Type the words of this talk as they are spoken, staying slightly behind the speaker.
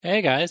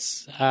Hey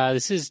guys,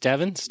 this is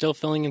Devin, still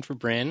filling in for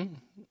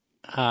Brandon.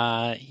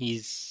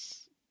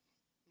 He's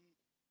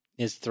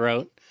his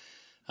throat.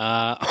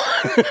 The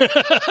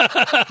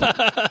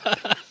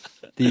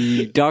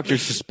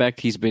doctors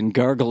suspect he's been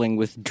gargling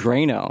with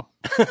Drano.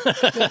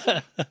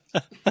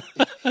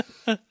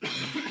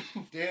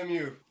 Damn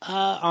you.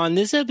 On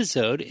this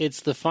episode,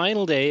 it's the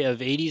final day of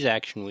 80s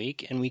Action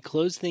Week, and we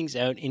close things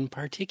out in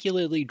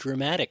particularly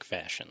dramatic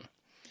fashion.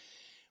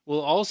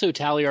 We'll also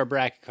tally our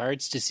bracket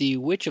cards to see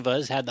which of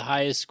us had the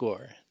highest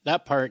score.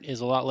 That part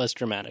is a lot less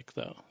dramatic,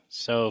 though.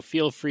 So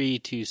feel free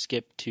to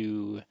skip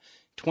to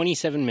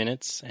 27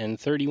 minutes and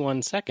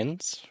 31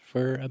 seconds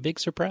for a big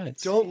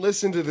surprise. Don't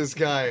listen to this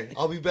guy.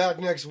 I'll be back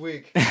next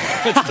week.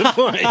 That's the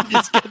point.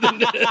 Just get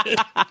into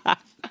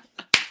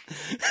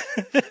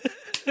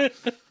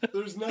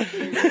There's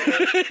nothing.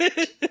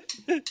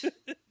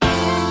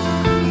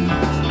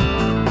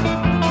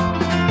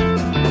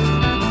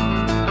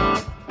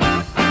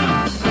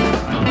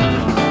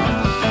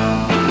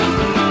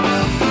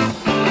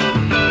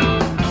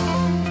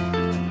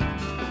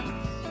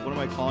 What am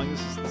I calling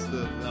this? It's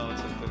the no,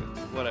 it's like the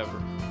whatever.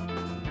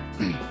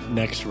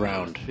 Next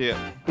round. Yeah.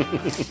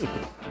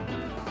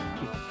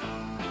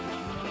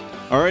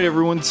 All right,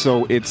 everyone.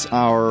 So it's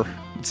the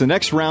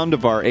next round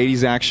of our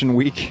 80s Action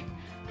Week.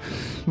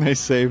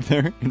 Nice save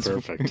there.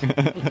 Perfect.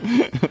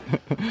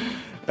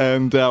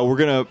 And we're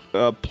gonna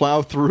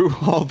plow through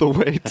all the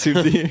way to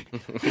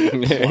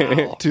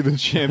the to the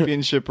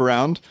championship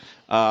round.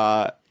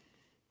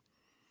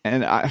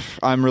 And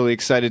I'm really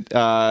excited.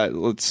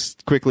 Let's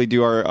quickly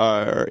do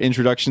our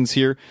introductions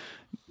here.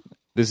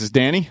 This is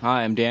Danny.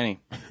 Hi, I'm Danny.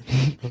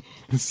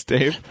 This is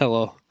Dave.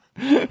 Hello.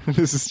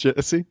 This is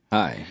Jesse.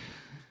 Hi.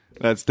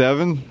 That's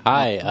Devin.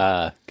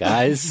 Hi,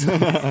 guys.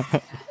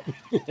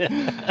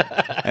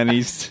 And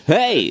East.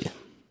 Hey.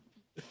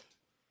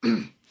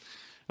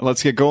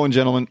 Let's get going,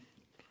 gentlemen.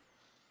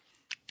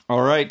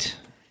 All right.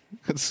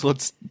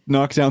 Let's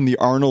knock down the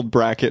Arnold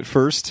bracket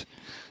first.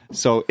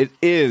 So it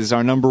is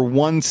our number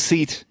 1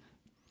 seat,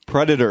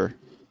 Predator,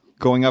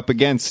 going up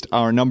against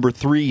our number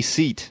 3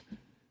 seat,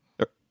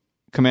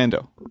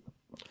 Commando.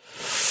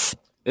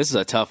 This is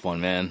a tough one,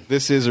 man.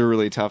 This is a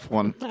really tough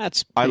one.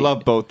 I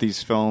love both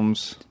these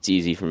films. It's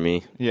easy for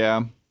me.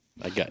 Yeah.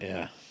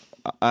 Yeah.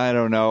 I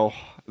don't know.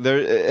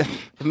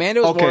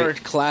 Commando's Okay. more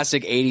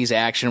classic 80s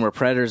action, where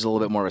Predator's a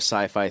little bit more of a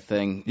sci-fi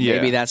thing. Yeah.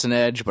 Maybe that's an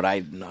edge, but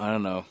I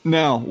don't know.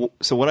 Now,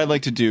 so what I'd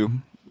like to do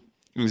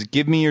is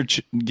give me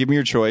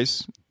your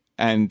choice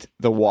and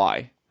the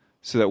why,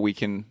 so that we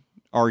can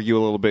argue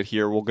a little bit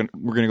here. We're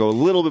gonna go a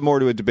little bit more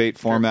to a debate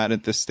format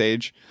at this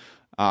stage.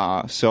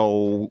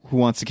 So who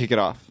wants to kick it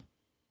off?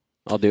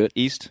 I'll do it.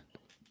 East?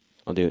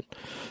 I'll do it.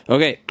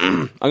 Okay.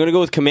 I'm going to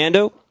go with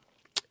Commando.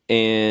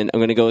 And I'm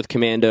going to go with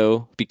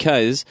Commando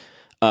because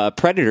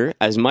Predator,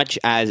 as much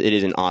as it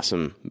is an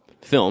awesome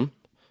film,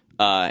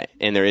 and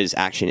there is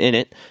action in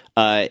it,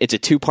 it's a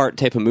 2-part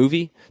type of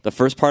movie. The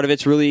first part of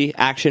it's really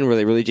action, where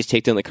they really just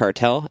take down the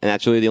cartel, and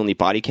that's really the only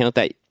body count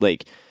that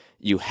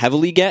you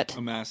heavily get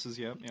Masses,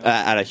 yeah.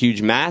 at a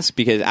huge mass,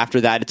 because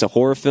after that it's a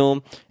horror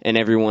film, and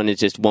everyone is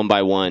just one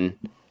by one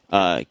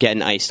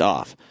getting iced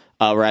off.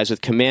 Whereas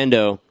with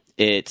Commando,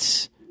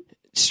 it's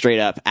straight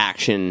up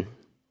action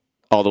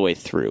all the way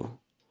through.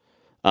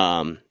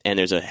 And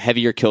there's a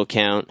heavier kill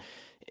count.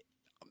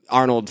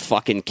 Arnold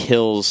fucking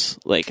kills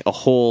like a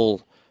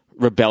whole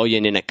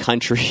rebellion in a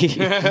country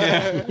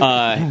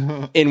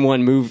in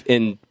one move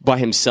by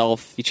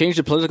himself. He changed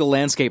the political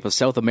landscape of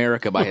South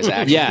America by his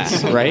actions.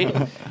 Yeah,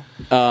 right?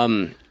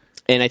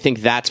 And I think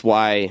that's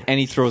why. And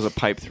he throws a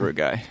pipe through a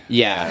guy.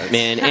 Yeah,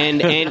 man,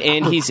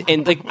 and he's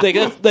here's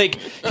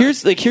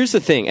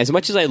the thing. As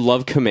much as I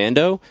love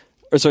Commando,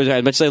 as much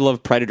as I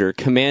love Predator,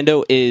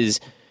 Commando is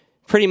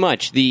pretty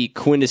much the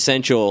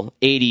quintessential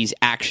 80s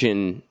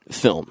action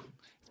film.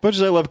 As much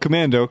as I love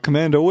Commando,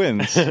 Commando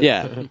wins.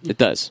 Yeah, it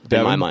does,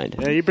 in my mind.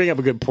 Yeah, you bring up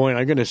a good point.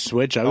 I'm going to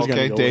switch. I was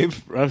Okay, going to go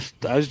Dave.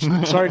 I was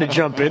sorry to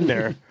jump in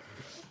there.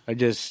 I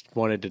just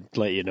wanted to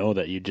let you know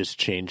that you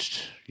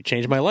changed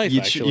my life,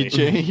 actually.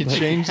 You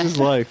changed his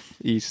life,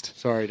 East.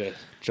 Sorry to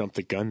jump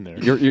the gun there.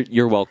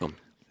 You're welcome.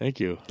 Thank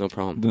you. No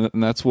problem.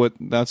 And that's what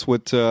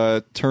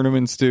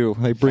tournaments do.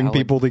 They bring Valid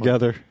people point.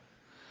 together.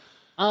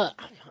 I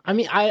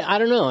mean, I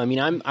don't know. I mean,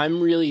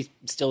 I'm really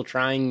still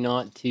trying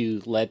not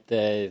to let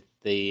the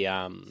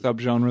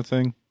Subgenre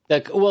thing.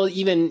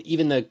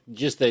 even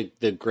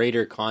the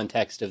greater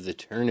context of the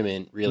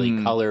tournament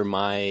really color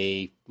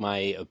my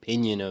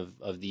opinion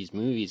of these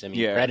movies. I mean,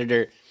 Yeah.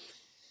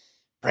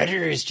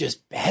 Predator is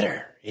just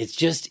better. It's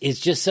just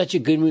such a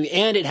good movie,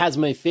 and it has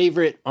my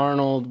favorite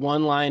Arnold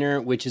one-liner,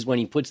 which is when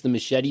he puts the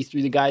machete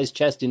through the guy's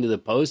chest into the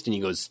post, and he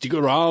goes, "Stick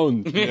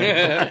around."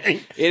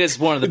 It is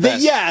one of the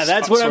best. Yeah,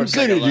 that's what I'm sorts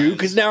of gonna do, lines.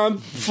 because now I'm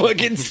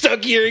fucking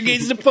stuck here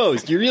against the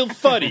post. You're real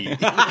funny. You're a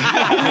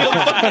real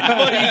fucking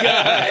funny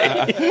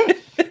guy.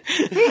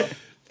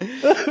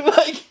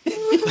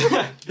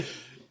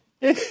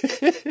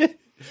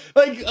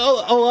 like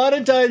a lot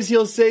of times sometimes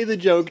he'll say the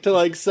joke to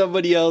like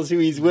somebody else who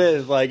he's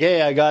with, like,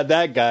 "Hey, I got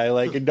that guy,"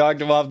 like, and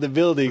knocked him off the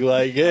building,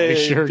 like, "Hey, I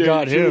sure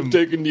got him."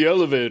 taking the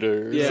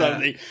elevator or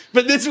something.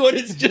 But this one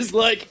is just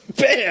like,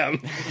 bam,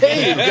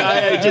 hey,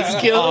 guy I just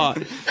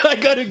killed, I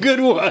got a good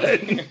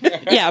one.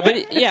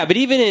 but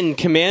even in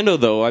Commando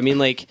though, I mean,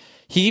 like,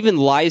 he even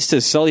lies to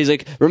Sully. He's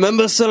like,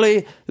 "Remember,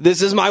 Sully,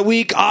 this is my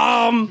weak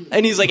arm,"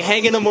 and he's like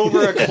hanging him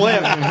over a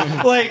cliff.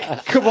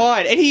 Like, come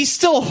on, and he's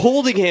still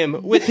holding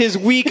him with his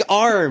weak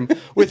arm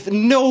with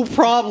no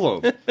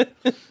problem.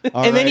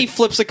 And then he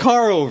flips a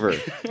car over.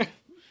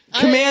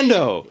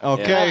 Commando.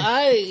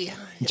 Okay.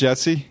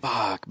 Jesse?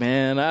 Fuck,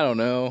 man, I don't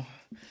know.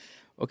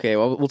 Okay,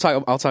 well,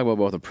 I'll talk about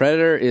both. The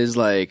Predator is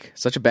like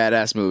such a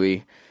badass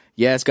movie.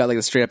 Yeah, it's got like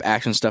the straight up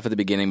action stuff at the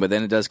beginning, but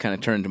then it does kind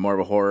of turn into more of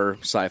a horror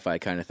sci-fi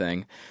kind of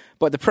thing.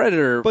 But the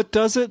Predator, But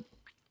does it?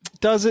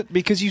 Does it?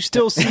 Because you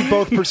still see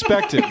both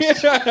perspectives.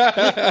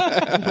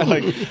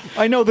 Like,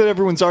 I know that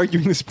everyone's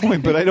arguing this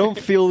point, but I don't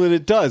feel that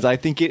it does. I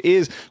think it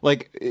is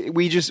like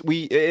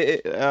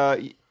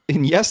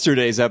in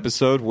yesterday's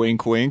episode,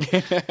 wink, wink,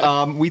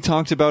 we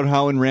talked about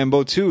how in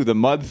Rambo 2, the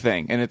mud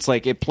thing, and it's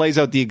like it plays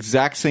out the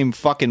exact same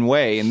fucking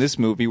way in this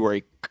movie where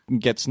he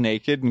gets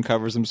naked and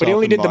covers himself. But he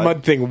only in did the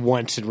mud thing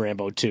once in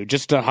Rambo 2,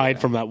 just to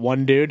hide from that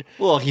one dude.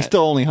 Well, he's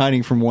still only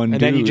hiding from one And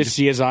dude. then you just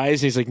see his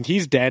eyes, and he's like,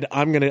 he's dead.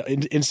 I'm going to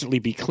instantly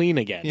be clean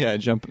again. Yeah,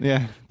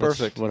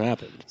 perfect. That's what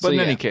happened. But in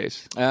yeah. any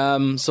case,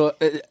 so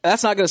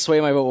that's not going to sway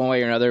my vote one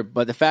way or another.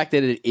 But the fact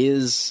that it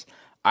is,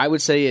 I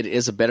would say it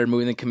is a better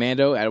movie than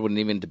Commando. I wouldn't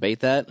even debate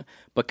that.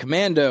 But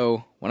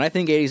Commando, when I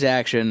think 80s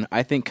action,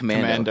 I think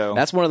Commando.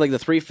 That's one of like the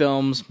three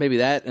films, maybe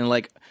that, and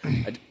like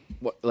a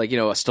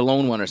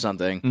Stallone one or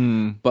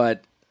something.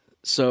 But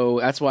so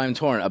that's why I'm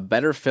torn. A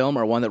better film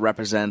or one that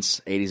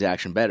represents 80s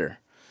action better.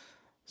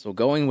 So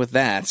going with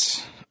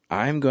that,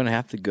 I'm going to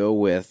have to go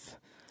with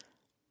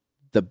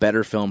the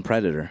better film,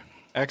 Predator.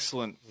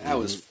 excellent. That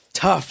was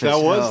tough. That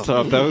was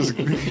tough. That was.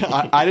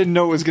 I didn't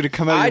know it was going to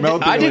come out of your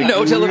mouth. I didn't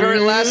know till the very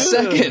last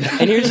second.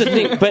 And here's the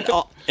thing,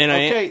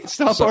 Okay,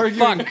 stop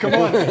arguing. Come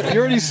on. You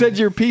already said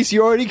your piece.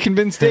 You already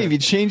convinced Dave. You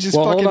changed his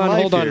fucking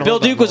life. hold on. here. Bill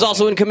Duke was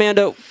also in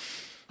Commando.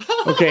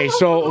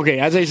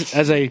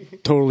 As I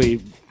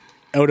totally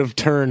out of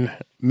turn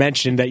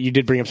mentioned that you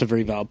did bring up some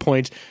very valid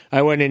points.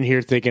 I went in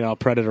here thinking,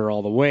 Predator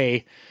all the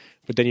way,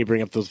 but then you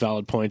bring up those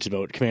valid points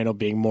about Commando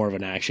being more of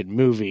an action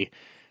movie.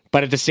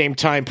 But at the same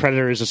time,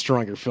 Predator is a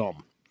stronger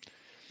film.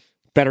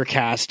 Better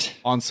cast.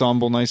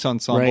 Ensemble, nice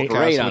ensemble Right. cast.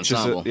 Great which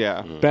ensemble.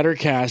 Better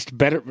cast.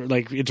 Better,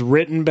 like, it's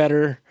written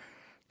better.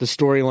 The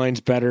storyline's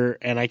better.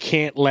 And I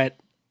can't let,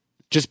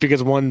 just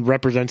because one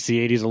represents the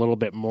 80s a little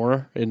bed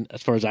more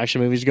as far as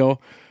action movies go,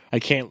 I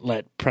can't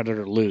let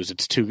Predator lose.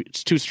 It's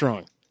too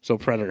strong. So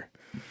Predator.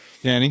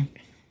 Danny?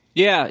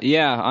 Yeah,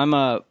 I'm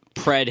a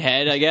Pred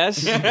head, I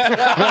guess.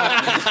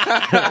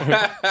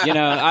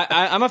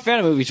 I'm a fan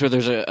of movies where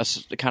there's a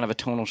kind of a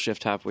tonal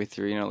shift halfway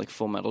through. Like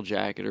Full Metal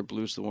Jacket or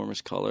Blue's the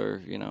Warmest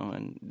Color.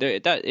 And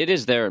it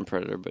is there in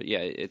Predator, but yeah,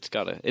 it's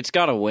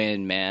gotta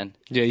win, man.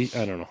 Yeah,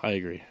 I don't know. I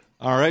agree.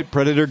 All right,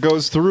 Predator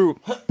goes through.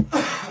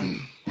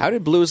 How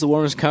did Blue is the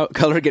Warmest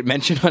Color get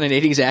mentioned on an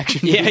 80s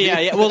action movie?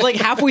 Yeah. Well, like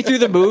halfway through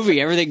the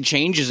movie, everything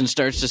changes and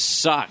starts to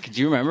suck.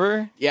 Do you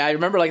remember? Yeah, I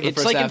remember like the It's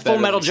first like in half Full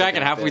better Metal than the second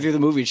Jacket. half, Halfway through the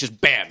movie, it's just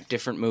bam,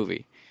 different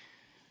movie.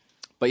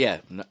 But yeah,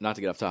 not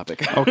to get off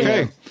topic.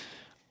 Okay.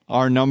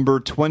 Our number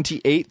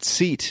 28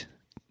 seat,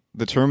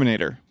 The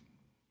Terminator,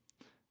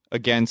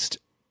 against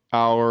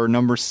our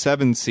number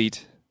 7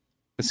 seat,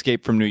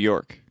 Escape from New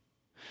York.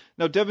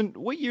 Now, Devin,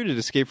 what year did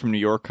Escape from New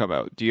York come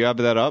out? Do you have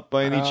that up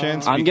by any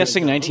chance? I'm Because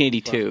guessing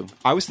 1982.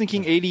 I was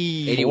thinking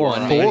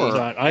 81. 81,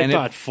 I And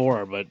thought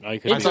 4, but I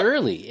could. It's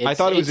early. I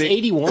thought it was it's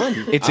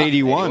 81. It's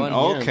 81. 81,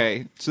 yeah.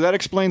 Okay. So that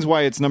explains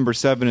why it's number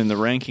 7 in the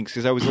rankings,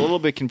 because I was a little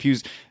bit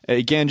confused.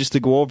 Again, just to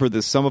go over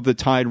this, some of the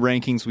tied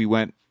rankings, we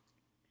went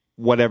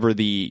whatever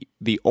the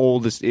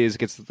oldest is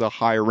gets the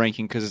higher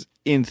ranking, because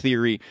in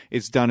theory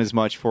it's done as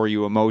much for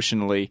you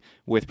emotionally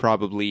with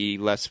probably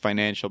less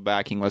financial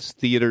backing, less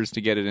theaters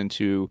to get it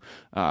into,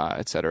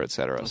 et cetera, et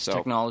cetera. There's So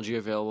technology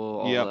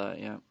available, all Yep. that,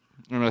 yeah.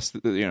 unless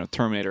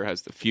Terminator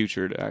has the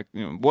future to act,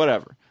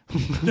 whatever.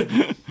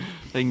 They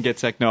can get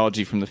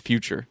technology from the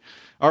future.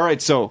 All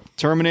right, so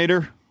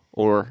Terminator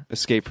or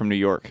Escape from New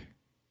York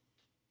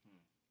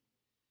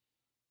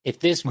If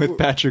this with were,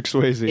 Patrick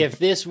Swayze. if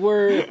this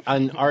were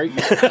an art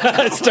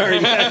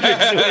starring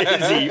Patrick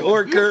Swayze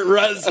or Kurt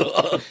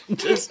Russell,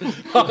 just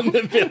on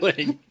the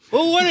billing,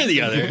 well, one or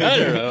the other, I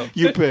don't know.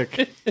 You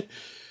pick.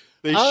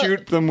 They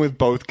shoot them with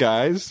both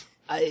guys.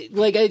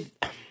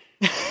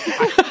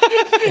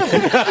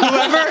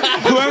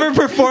 Whoever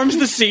performs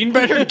the scene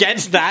better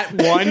gets that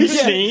one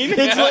scene.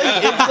 It's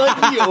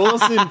like the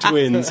Olsen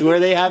twins where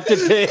they have to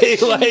pay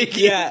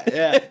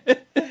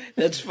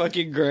That's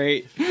fucking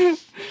great.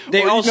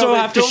 They Or, also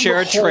have to film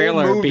share a the whole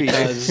trailer movie.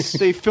 because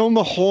they film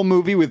the whole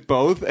movie with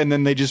both, and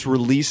then they just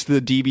release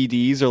the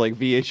DVDs or like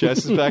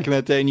VHSs back in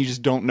that day, and you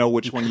just don't know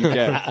which one you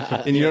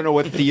get, and you don't know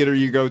what theater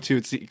you go to.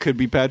 It could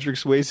be Patrick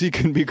Swayze, it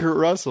could be Kurt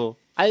Russell.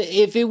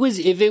 if it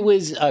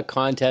was a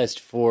contest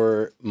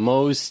for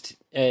most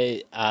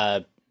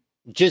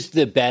just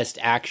the best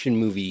action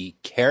movie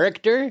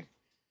character,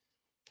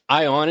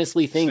 I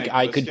honestly think Snake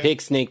I could Plissken?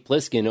 pick Snake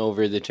Plissken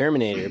over the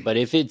Terminator. But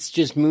if it's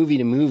just movie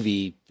to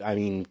movie, I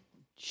mean,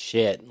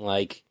 shit.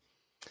 Like,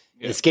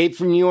 Escape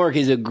from New York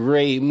is a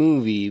great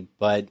movie,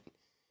 but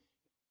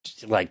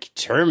like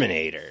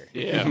Terminator,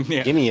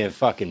 give me a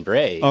fucking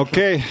break.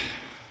 Okay.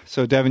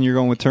 So, Devin, you're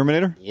going with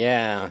Terminator?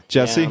 Yeah,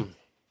 Jesse? yeah.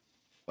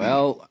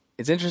 Well,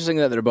 it's interesting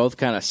that they're both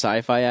kind of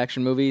sci-fi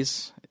action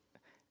movies.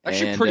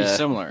 Actually, And, pretty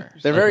similar.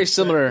 They're very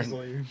similar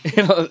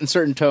in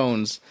certain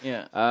tones.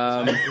 Yeah.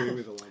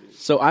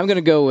 So I'm going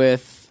to go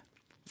with...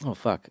 Oh,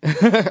 fuck.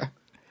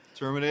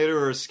 Terminator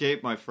or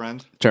Escape, my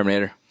friend?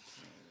 Terminator.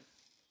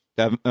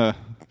 Devin, you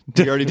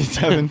already did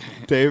Devin.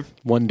 Dave?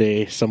 One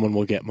day, someone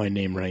will get my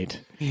name right.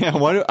 Yeah,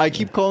 why do I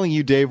keep calling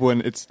you Dave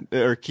when it's...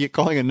 Or keep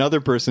calling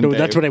another person No, Dave?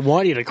 that's what I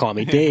want you to call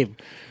me, Dave.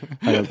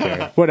 I don't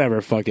care.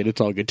 Whatever, fuck it.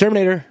 It's all good.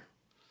 Terminator.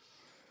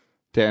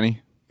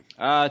 Danny?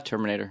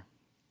 Terminator.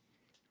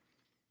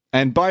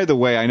 And by the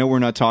way, I know we're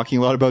not talking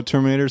a lot about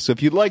Terminator, so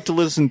if you'd like to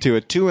listen to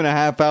a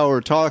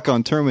 2.5-hour talk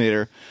on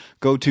Terminator,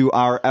 go to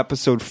our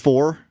episode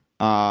 4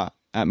 at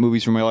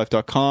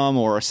moviesfrommylife.com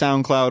or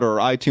SoundCloud or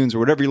iTunes or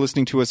whatever you're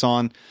listening to us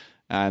on.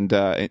 And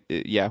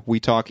we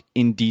talk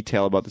in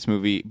detail about this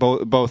movie,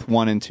 both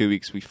 1 and 2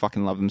 weeks. We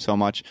fucking love them so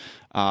much.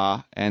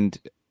 And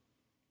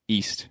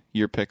East,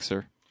 your pick,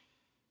 sir.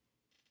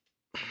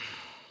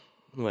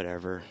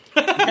 Whatever.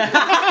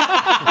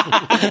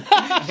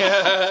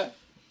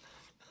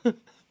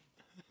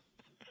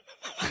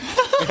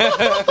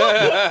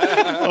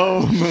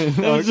 Oh, man.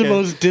 That was the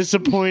most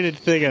disappointed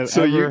thing I've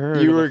So ever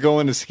heard. you were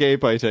going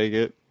Escape, I take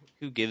it.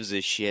 Who gives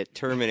a shit?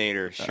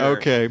 Terminator. Sure.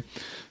 Okay.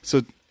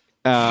 So...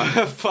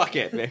 Fuck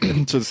it,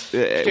 man. so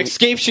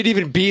Escape should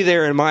even be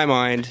there in my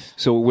mind.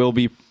 So it will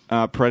be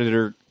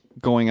Predator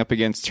going up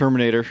against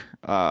Terminator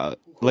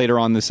later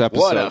on this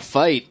episode. What a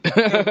fight.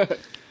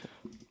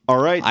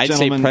 All right, I'd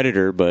gentlemen. say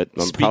Predator, but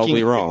I'm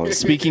probably wrong.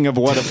 Speaking of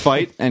what a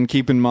fight, and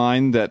keep in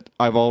mind that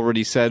I've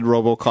already said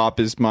RoboCop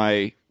is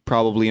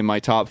probably in my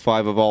top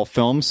 5 of all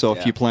films. So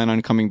if you plan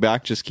on coming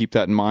back, just keep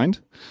that in mind.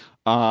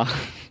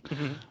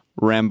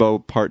 Rambo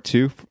Part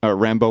 2,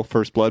 Rambo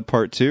First Blood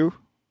Part 2.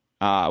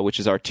 Which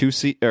is our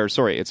it's our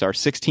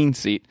 16th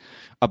seat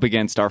up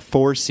against our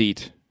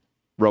 4-seat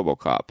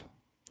RoboCop.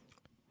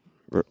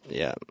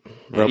 Yeah.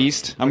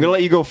 East, I'm gonna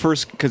let you go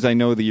first because I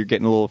know that you're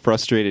getting a little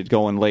frustrated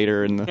going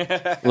later in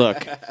the.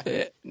 Look,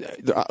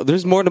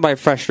 there's more to my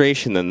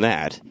frustration than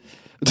that.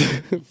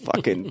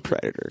 Fucking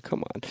Predator,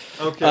 come on.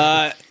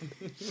 Okay.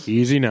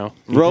 Easy now.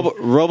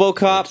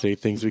 RoboCop. Say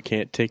things we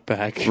can't take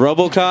back.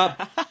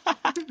 RoboCop.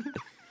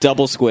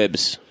 Double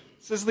squibs.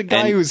 This is the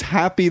guy And- who's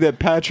happy that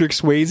Patrick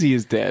Swayze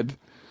is dead.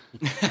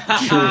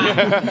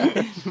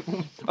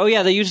 Oh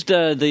yeah, they used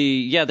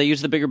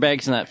the bigger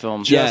bags in that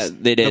film. Yeah,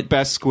 they The did.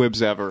 best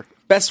squibs ever.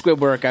 Best squib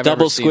work I've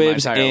Double ever seen in my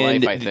squibs entire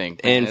and life, I think.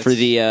 and Man, for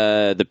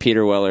it's- the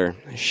Peter Weller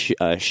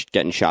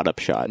getting shot up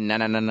shot.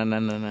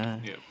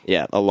 No.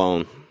 Yeah,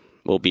 alone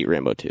will beat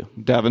Rambo 2.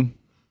 Devin.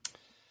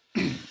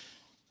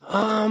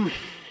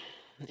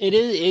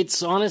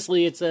 It's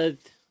honestly, it's a...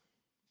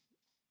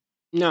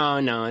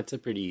 No, it's a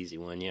pretty easy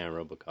one. Yeah,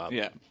 RoboCop.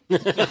 Yeah.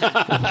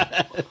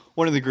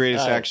 One of the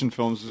greatest action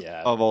films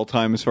of all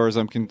time, as far as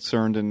I'm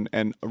concerned,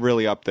 and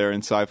really up there in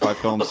sci-fi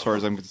films, as far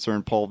as I'm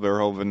concerned. Paul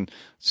Verhoeven,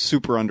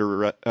 super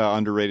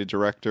underrated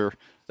director.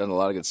 Done a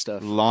lot of good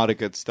stuff. A lot of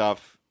good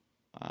stuff.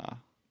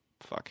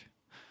 Fuck.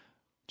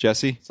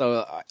 Jesse?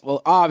 So,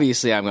 well,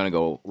 obviously I'm going to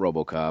go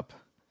RoboCop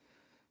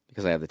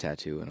because I have the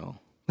tattoo and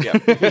all.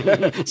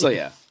 Yeah. So,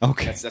 yeah.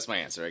 Okay. That's my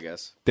answer, I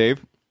guess.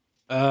 Dave?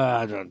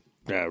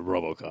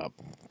 RoboCop.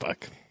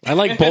 Fuck. I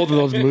like both of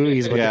those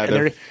movies, but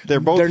Yeah, they're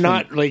both they're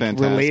not like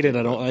fantastic. related.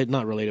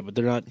 Not related, but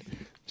they're not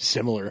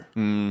similar.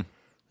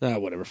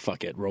 Whatever.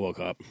 Fuck it.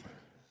 RoboCop.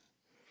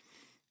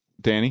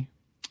 Danny?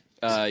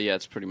 Yeah,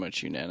 it's pretty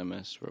much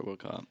unanimous.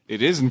 RoboCop.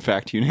 It is, in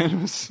fact,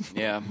 unanimous.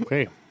 Yeah.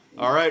 Okay.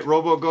 All right,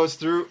 Robo goes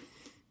through.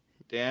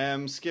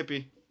 Damn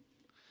Skippy.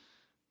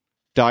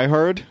 Die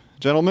Hard,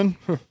 gentlemen,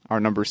 our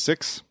number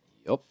 6.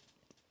 Yep.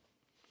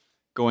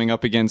 Going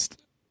up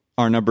against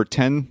our number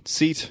 10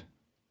 seat.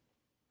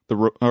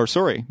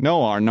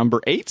 Our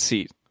number 8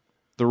 seat,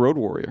 The Road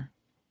Warrior.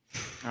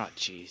 Oh,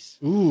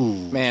 jeez.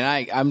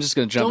 Man, I'm just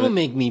going to Don't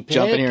make me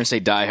jump in pick. here and say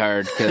Die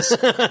Hard because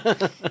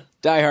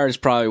Die Hard is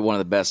probably one of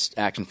the best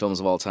action films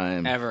of all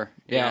time. Ever.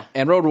 Yeah.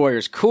 And Road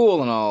Warrior's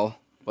cool and all,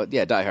 but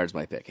yeah, Die Hard's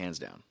my pick, hands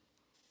down.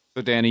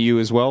 So, Danny, you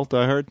as well,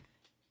 Die Hard?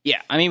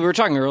 Yeah, I mean, we were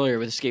talking earlier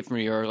with Escape from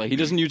New York. Like, he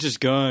doesn't use his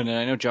gun, and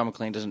I know John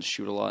McClane doesn't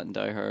shoot a lot in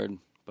Die Hard,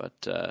 but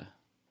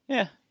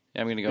yeah,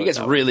 I'm gonna go. He with gets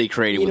that really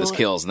creative with know his what?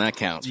 kills, and that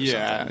counts for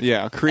something.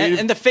 Yeah, creative.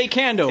 and the fake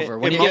handover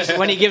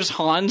when he gives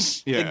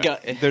Hans the yeah. gun.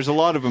 There's a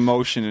lot of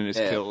emotion in his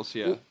Yeah. kills,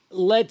 yeah.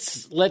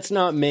 Let's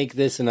not make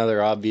this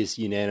another obvious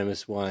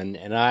unanimous one.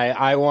 And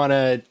I want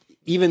to,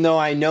 even though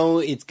I know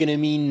it's going to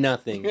mean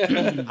nothing,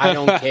 I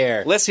don't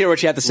care. Let's hear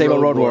what you have to say about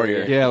Road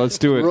Warrior. Yeah, let's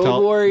do it.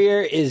 Road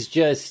Warrior is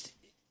just,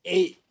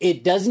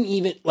 it doesn't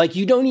even, like,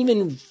 you don't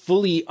even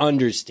fully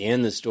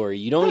understand the story.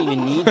 You don't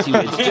even need to.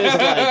 It's just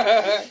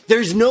like,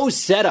 there's no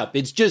setup.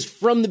 It's just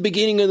from the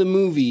beginning of the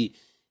movie,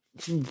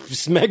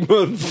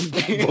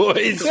 Smegma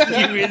boys,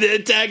 you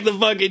attack the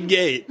fucking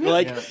gate.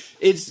 Like,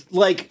 it's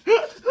like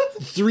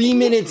 3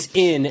 minutes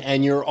in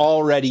and you're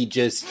already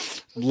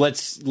just,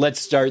 let's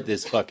start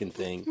this fucking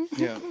thing.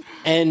 Yeah.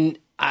 And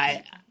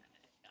I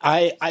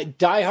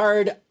Die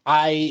Hard,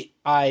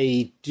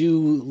 I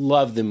do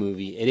love the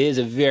movie. It is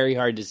a very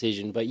hard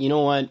decision, but you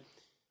know what?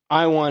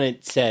 I want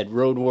it said.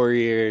 Road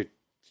Warrior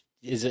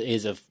is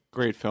a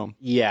Great film.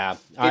 yeah.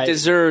 It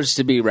deserves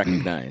to be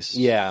recognized.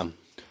 Yeah.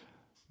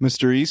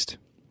 Mr. East?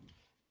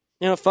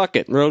 You know, fuck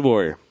it. Road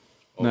Warrior.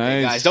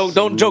 Nice. Guys,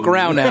 don't joke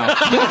around now.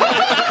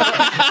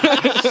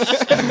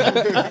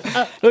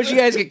 Don't you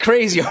guys get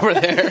crazy over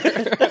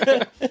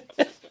there?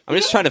 I'm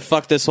just trying to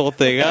fuck this whole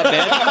thing up,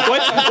 man.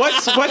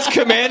 Once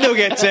Commando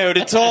gets out,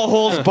 it's all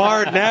holds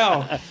barred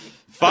now.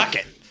 Fuck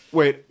it.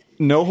 Wait,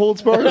 no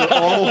holds barred or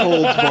all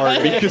holds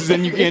barred? Because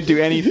then you can't do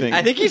anything.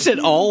 I think he said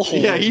all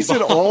holds. Yeah, he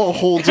said all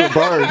holds are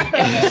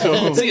barred.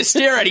 So you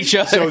stare at each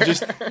other. So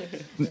just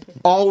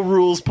all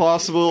rules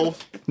possible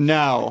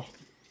now.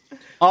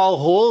 All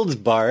holds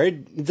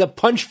barred. It's a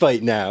punch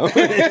fight now.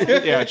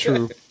 Yeah,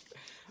 true.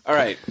 All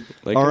right.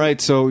 All right,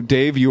 so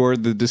Dave, you are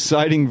the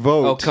deciding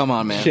vote. Oh, come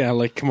on, man. Yeah,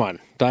 like, come on.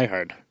 Die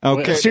Hard.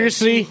 Okay.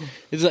 Seriously?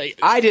 It's like,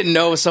 I didn't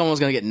know if someone was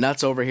going to get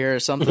nuts over here or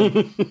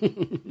something.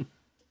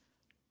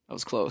 That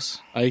was close.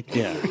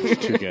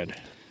 it's too good.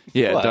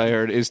 Yeah, Die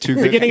Hard is too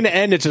good. Beginning to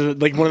end, it's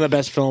like one of the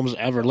best films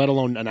ever, let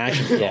alone an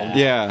action film.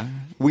 Yeah.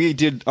 We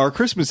did our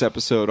Christmas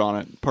episode on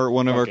it. Part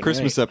one of our Fucking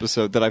Christmas right.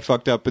 episode that I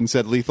fucked up and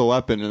said Lethal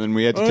Weapon, and then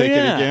we had to Oh, take it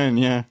yeah. again.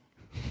 Yeah.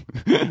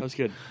 That was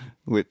good.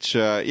 Which,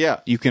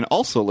 you can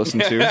also listen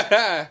to.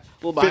 A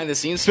little behind the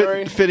scenes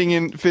story. Fitting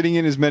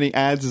in as many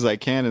ads as I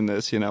can in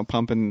this,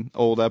 pumping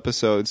old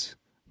episodes.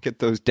 Get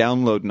those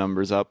download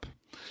numbers up.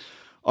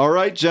 All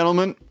right,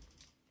 gentlemen.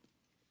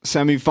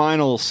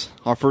 Semifinals.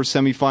 Our first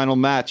semifinal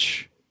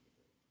match.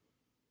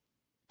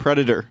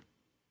 Predator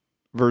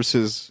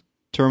versus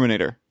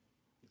Terminator.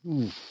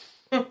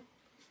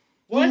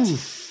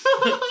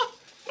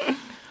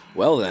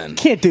 Well, then.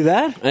 Can't do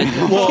that.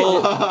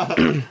 Well,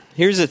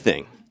 here's the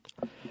thing.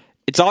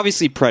 It's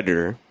obviously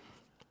Predator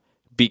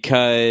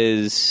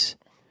because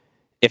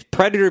if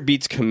Predator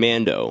beats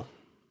Commando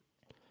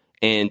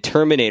and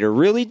Terminator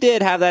really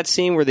did have that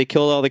scene where they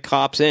killed all the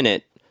cops in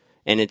it,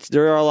 and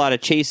there are a lot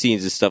of chase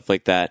scenes and stuff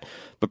like that,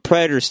 but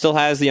Predator still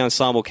has the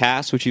ensemble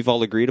cast, which you've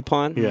all agreed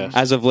upon Yes.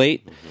 as of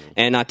late,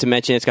 and not to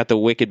mention it's got the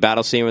wicked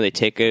battle scene where they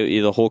take out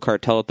the whole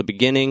cartel at the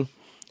beginning,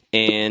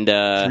 and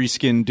Three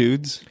skinned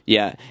dudes.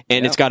 yeah,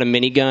 and it's got a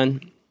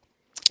minigun.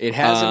 It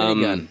has a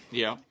minigun.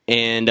 Yeah.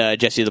 And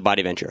Jesse the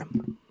Body Ventura.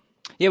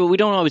 Yeah, but we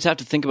don't always have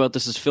to think about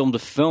this as film to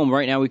film.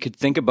 Right now, we could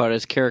think about it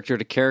as character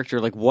to character.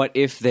 Like, what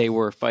if they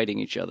were fighting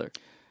each other?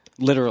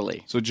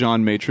 Literally. So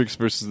John Matrix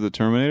versus the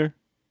Terminator?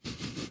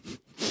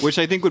 Which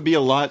I think would be a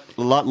lot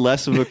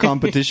less of a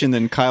competition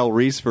than Kyle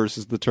Reese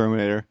versus the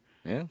Terminator.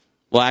 Yeah.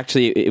 Well,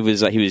 actually, it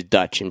was he was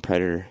Dutch in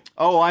Predator.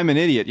 Oh, I'm an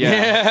idiot.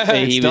 Yeah.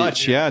 He It's was-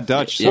 Dutch. Yeah,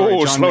 Dutch. Yeah. Sorry,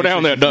 Oh, John slow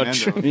down Matrix there,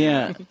 is Dutch. Commando.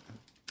 Yeah.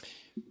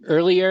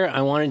 Earlier,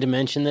 I wanted to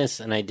mention this,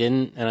 and I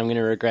didn't, and I'm going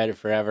to regret it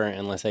forever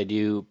unless I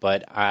do.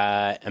 But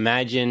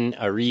imagine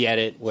a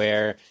re-edit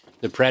where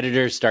the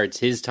Predator starts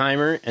his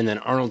timer, and then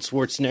Arnold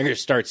Schwarzenegger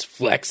starts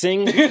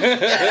flexing,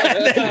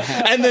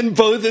 and then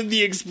both of the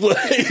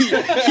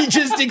he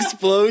just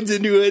explodes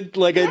into a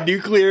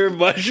nuclear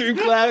mushroom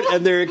cloud,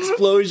 and their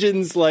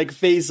explosions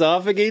face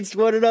off against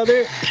one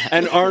another,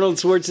 and Arnold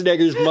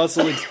Schwarzenegger's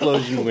muscle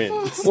explosion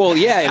wins. Well,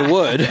 yeah, it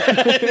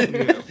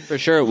would. For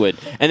sure it would.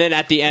 And then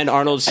at the end,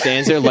 Arnold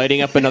stands there lighting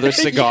up another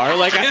cigar,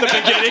 like at the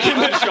beginning in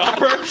the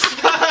chopper.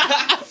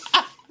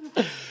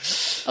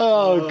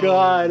 Oh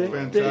God!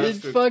 Fantastic.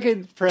 It's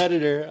fucking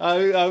Predator.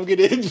 I'm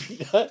gonna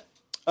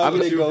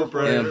go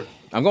for it. Yeah.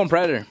 I'm going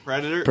Predator.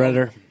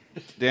 Predator.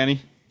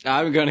 Danny?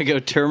 I'm going to go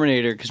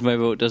Terminator because my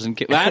vote doesn't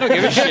get... I don't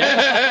give a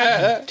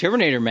shit.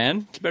 Terminator,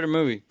 man. It's a better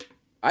movie.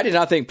 I did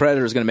not think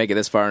Predator was going to make it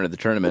this far into the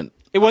tournament.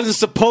 It wasn't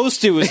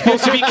supposed to. It was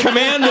supposed to be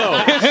Commando.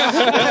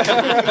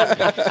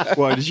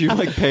 Why, did you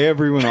pay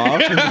everyone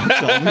off? And not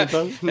tell me about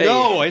it?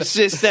 No, it's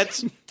just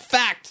that's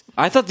fact.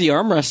 I thought the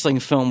arm wrestling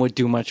film would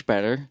do much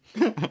better.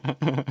 Can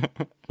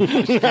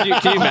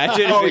you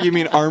imagine Oh, you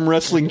mean arm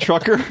wrestling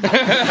trucker?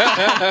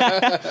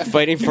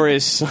 fighting for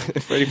his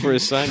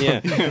son? Yeah,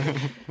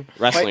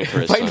 wrestling for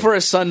his Fighting son. for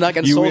his son not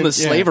getting sold into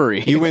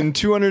slavery. You win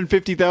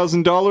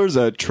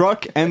 $250,000, a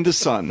truck, and a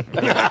son.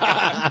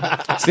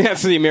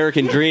 That's the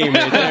American dream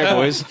right there,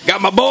 boys.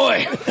 Got my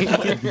boy.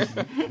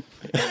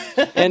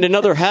 And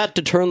another hat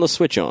to turn the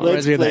switch on.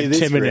 Reminds me of that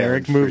Tim and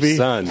Eric movie.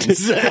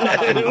 Sons.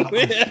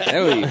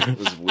 That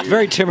was weird.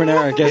 Very Tim and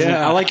Eric, isn't it?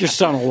 I like your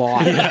son a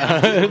lot.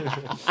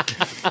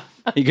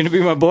 You going to be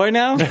my boy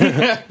now?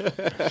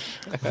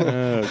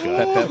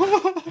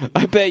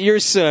 I bet your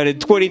son at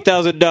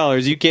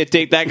 $20,000. You can't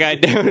take that guy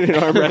down in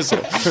an arm wrestle.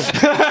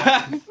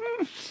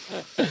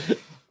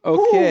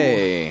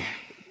 Okay.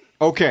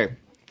 Okay,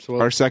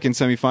 our second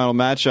semifinal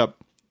matchup: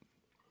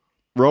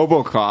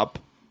 RoboCop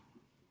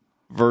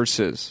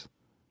versus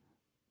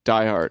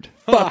Die Hard.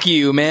 Fuck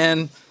you,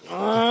 man.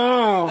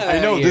 I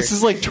know this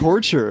is like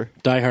torture.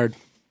 Die Hard.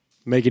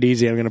 Make it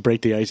easy. I'm going to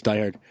break the ice. Die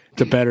Hard.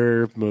 It's a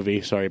better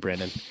movie. Sorry,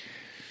 Brandon.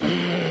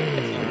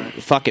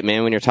 Fuck it,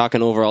 man. When you're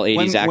talking overall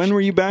 80s action. When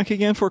were you back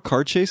again for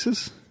car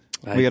chases?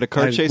 We had a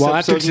car chase. Well,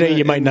 episode after today,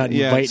 you might not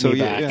invite me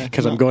yeah, back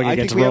because I'm going I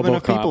against think we have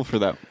enough RoboCop. people for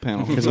that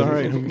panel. It's all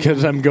right.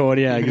 Because I'm going,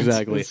 yeah,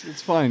 exactly.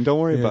 It's fine. Don't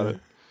worry about it.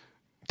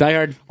 Die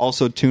Hard.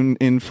 Also, tune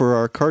in for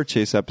our car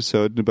chase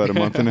episode in about a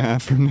month and a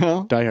half from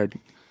now. Die Hard.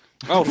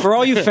 Oh, for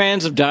all you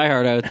fans of Die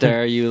Hard out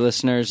there, you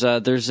listeners,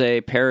 there's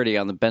a parody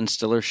on the Ben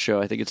Stiller show.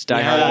 I think it's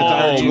Die Hard, Die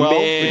Hard 12,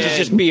 which is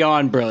just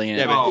beyond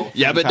brilliant.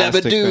 Yabba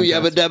dabba do,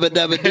 yabba dabba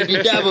dabba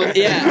dibby dabba.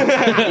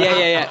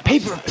 Yeah.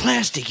 Paper and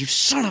plastic, you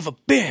son of a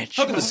bitch.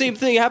 How could the same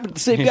thing happen to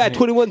the same guy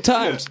 21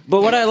 times?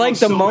 But what I like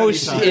the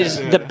most is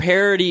the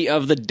parody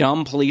of the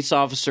dumb police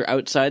officer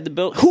outside the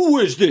building. Who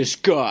is this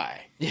guy?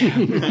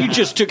 You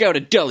just took out a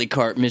deli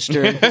cart,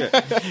 mister.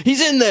 He's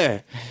in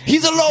there.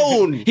 He's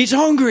alone. He's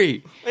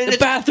hungry. The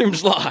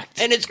bathroom's locked.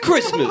 And it's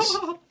Christmas.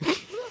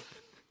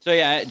 So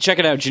yeah, check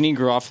it out. Janine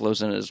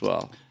Garofalo's in it as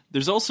well.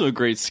 There's also a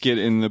great skit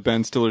in the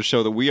Ben Stiller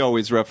show that we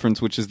always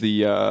reference, which is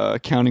the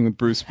Counting with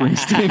Bruce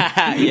Springsteen.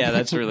 Yeah,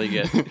 that's really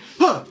good.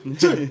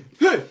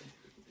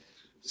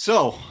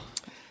 So,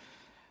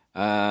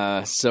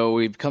 So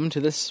we've come to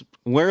this.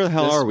 where the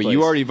hell This are we? place.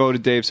 You already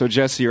voted, Dave, so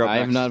Jesse, you're up I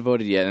have next. not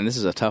voted yet, and this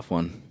is a tough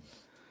one.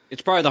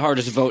 It's probably the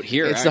hardest vote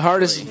here. It's the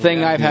hardest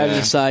thing I've had to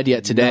decide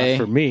yet today.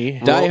 Not for me.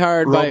 Die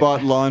Hard by-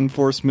 Robot law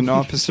enforcement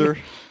officer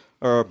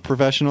or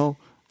professional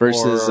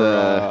Versus,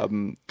 or,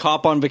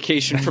 Cop on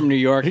vacation from New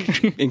York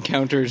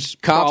encounters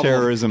Cop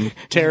terrorism.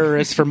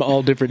 Terrorists from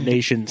all different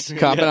nations.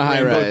 Cop in a high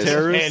Rainbow rise.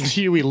 terrorist. And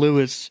Huey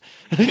Lewis.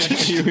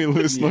 Huey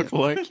Lewis look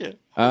like.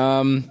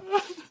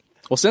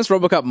 Well, since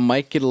RoboCop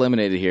might get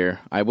eliminated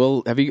here, I'm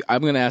going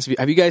to ask you: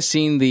 have you guys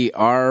seen the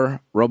R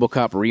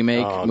RoboCop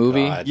remake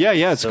movie? God.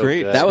 Yeah, it's So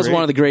great. good. That was Great.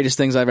 one of the greatest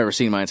things I've ever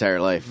seen in my entire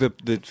life.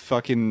 the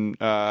fucking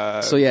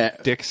So, yeah.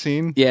 dick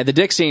scene. Yeah, the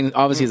dick scene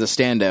obviously is a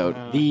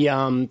standout.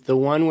 The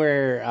one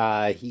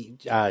where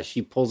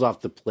she pulls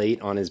off the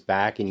plate on his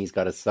back and he's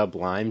got a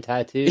Sublime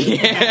tattoo.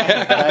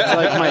 That's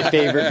like my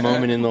favorite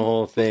moment in the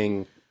whole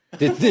thing.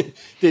 Did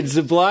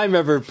Sublime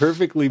ever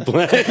perfectly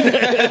blend?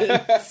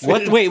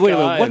 What? Wait. What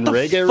and the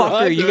Reggae fuck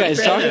Rock? are you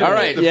guys talking about? All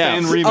right, The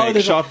fan remake,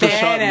 there's a shot for shot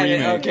fan at it.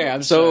 remake. Okay,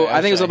 I'm So sorry.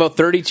 I think it was about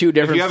 32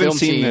 different haven't film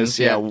seen teams.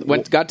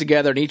 this, got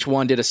together and each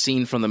one did a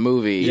scene from the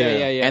movie. Yeah.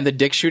 And the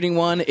dick shooting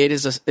one,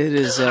 as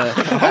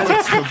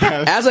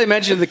I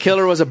mentioned, the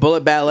killer was a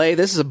bullet ballet.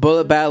 This is a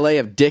bullet ballet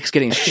of dicks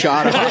getting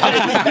shot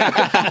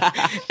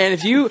off. And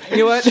if you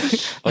know what,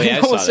 yeah,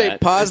 I we'll saw say that.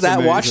 pause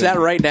that, watch amazing. that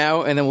right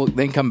now, and then we'll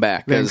come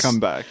back. Then 'cause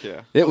come back.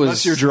 Yeah. It was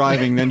Unless you're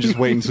driving, then just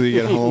wait until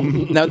you get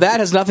home. Now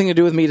that has nothing to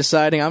do with me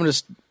deciding. I'm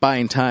just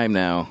buying time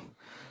now.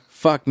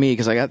 Fuck me,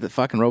 because I got the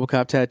fucking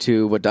RoboCop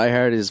tattoo. But Die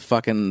Hard is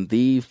fucking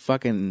the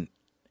fucking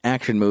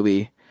action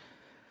movie.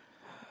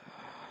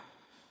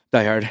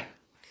 Die Hard.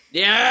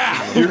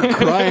 yeah. You're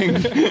crying.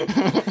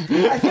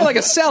 I feel like a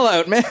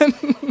sellout,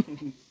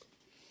 man.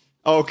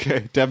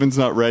 Okay, Devin's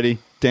not ready.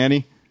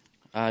 Danny.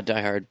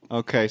 Die Hard.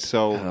 Okay,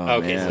 so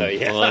Okay, so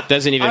yeah. Well, it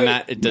doesn't even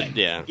matter.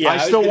 Yeah. Yeah, I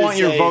was still gonna want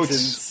your say, votes.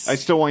 since- I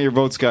still want your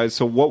votes, guys.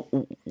 So what?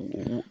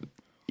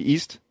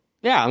 East.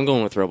 Yeah, I'm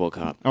going with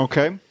RoboCop.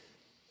 Okay.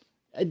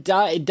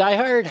 Die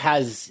Hard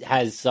has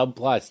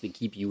subplots that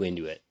keep you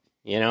into it.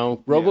 You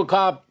know,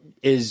 RoboCop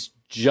is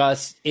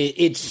just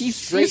it's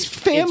straight. His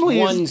family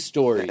it's one is-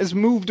 story. Has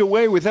moved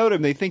away without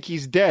him. They think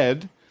he's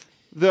dead.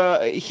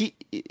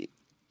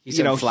 He's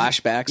in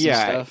flashbacks and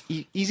stuff.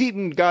 He's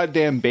eating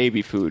goddamn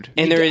baby food.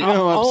 And there is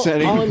all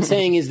upsetting. I'm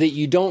saying is that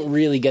you don't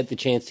really get the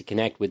chance to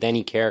connect with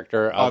any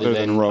character Other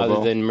than Robo.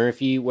 other than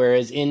Murphy.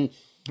 Whereas in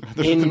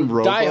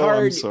Robo, Die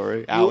Hard, I'm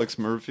sorry, Alex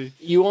Murphy.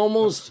 you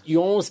almost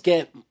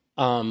get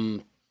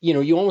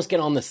you almost get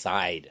on the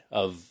side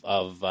of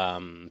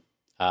Hans,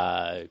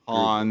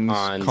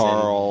 Hans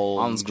Carl.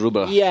 Hans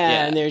Gruber.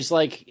 yeah, and there's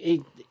like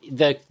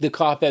the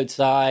cop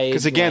outside.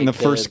 Because again, like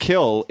the first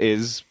kill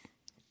is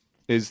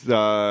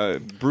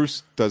the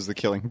Bruce does the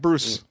killing.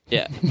 Bruce.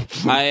 Yeah.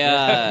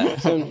 I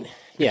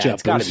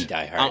it's got to be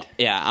Die Hard.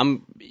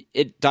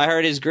 Die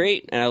Hard is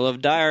great, and I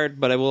love Die Hard,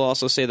 but I will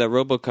also say that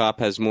RoboCop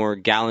has more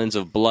gallons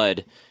of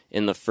blood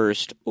in the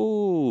first,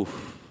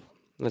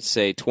 let's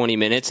say 20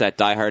 minutes that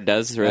Die Hard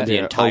does throughout the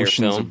entire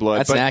oceans film. of blood.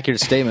 That's But an accurate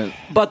statement.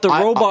 But the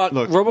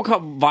look.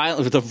 RoboCop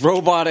violence, the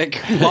robotic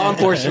law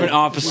enforcement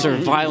officer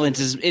violence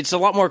it's a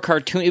lot more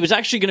cartoon. It was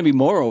actually going to be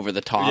more over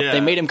the top. Yeah.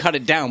 They made him cut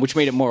it down, which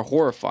made it more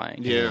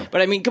horrifying. Yeah.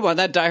 But I mean, come on,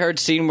 that Die Hard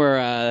scene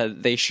where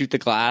they shoot the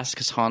glass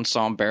because Han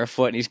saw him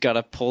barefoot and he's got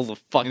to pull the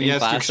fucking And he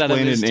has to glass out of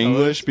explain his it in toes.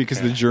 English because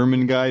the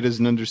German guy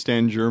doesn't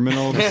understand German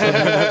all of a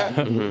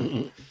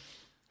sudden.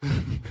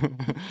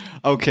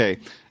 Okay.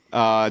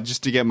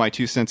 Just to get my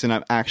 2 cents in,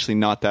 I'm actually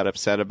not that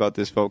upset about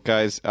this vote,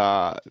 guys.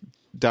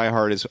 Die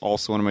Hard is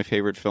also one of my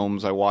favorite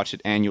films. I watch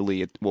it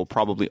annually. It will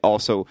probably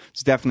also,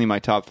 it's definitely my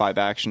top 5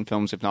 action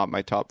films, if not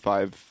my top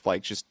 5,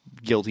 like, just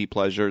guilty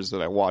pleasures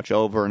that I watch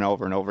over and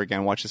over and over again.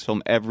 I watch this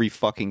film every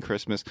fucking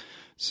Christmas.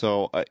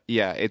 So,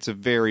 yeah, it's a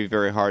very,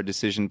 very hard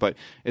decision. But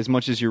as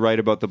much as you're right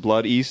about the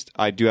Blood East,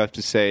 I do have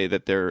to say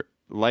that they're,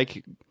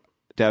 like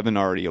Devin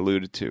already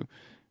alluded to,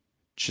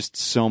 just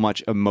so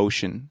much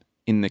emotion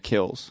in the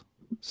kills.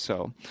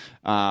 So,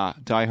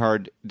 Die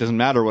Hard, doesn't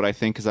matter what I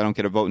think because I don't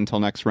get a vote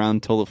until next round,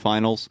 until the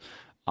finals.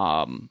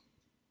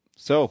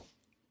 So,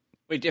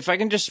 Wait, if I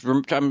can just,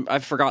 I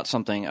forgot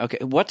something. Okay,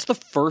 what's the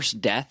first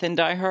death in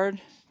Die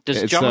Hard?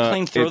 Does it's, John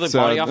McClane throw the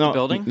body off the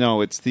building? No,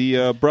 it's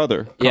the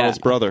brother, Carl's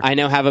brother. I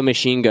now have a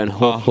machine gun.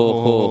 Ho, ho,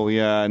 Oh, ho.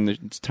 yeah, and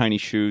it's tiny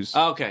shoes.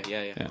 Oh, okay,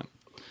 yeah.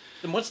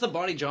 Then what's the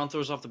body John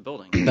throws off the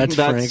building? That's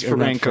Franco.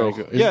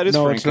 Franco. Yeah, it is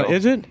no, Franco. It's not,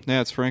 is it?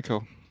 Yeah, it's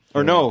Franco.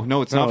 Or no, it's No,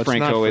 not it's not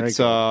Franco. It's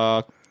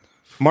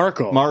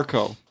Marco.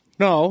 Marco.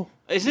 No.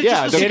 Is it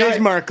Yeah, just the It is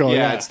Marco. Yeah,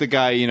 Yeah. it's the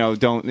guy,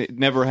 don't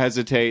never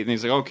hesitate. And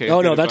he's like, okay.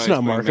 Oh, good no, that's advice,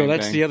 not bang, Marco. bang,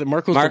 That's bang. the other.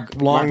 Marco's Mark- the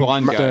blonde,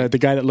 blonde guy. the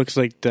guy that looks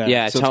like the.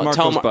 Yeah, So it's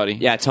Marco's buddy.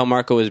 Yeah, tell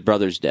Marco his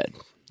brother's dead.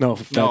 No,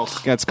 No,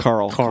 that's that's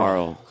Carl.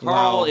 Carl.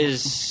 Carl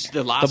is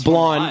the last The blonde.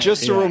 one alive.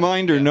 Just a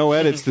reminder, no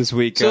edits this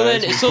week, So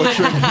guys.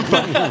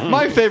 then,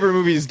 My favorite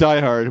movie is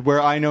Die Hard,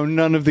 where I know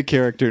none of the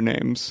character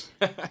names.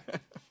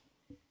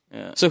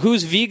 so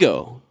who's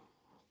Vigo?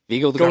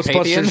 Vigo the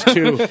Carpathian.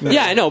 Ghostbusters 2.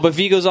 Yeah, I know, but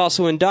Vigo's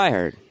also in Die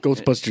Hard.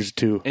 Ghostbusters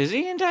 2. Is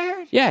he in Die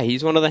Hard? Yeah,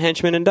 he's one of the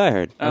henchmen in Die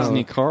Hard. Isn't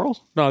he Carl?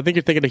 No, I think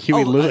you're thinking of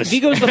Huey Lewis.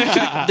 Vigo's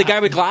the guy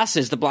with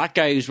glasses, the black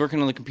guy who's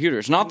working on the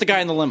computers, not the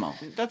guy in the limo.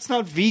 That's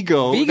not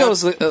Vigo.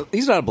 Vigo's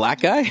he's not a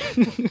black guy.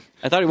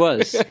 I thought he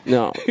was.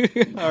 No.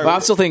 Well,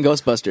 I'm still thinking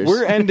Ghostbusters.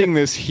 We're ending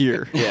this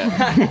here.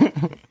 yeah.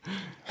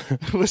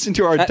 Listen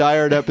to our Die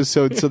Hard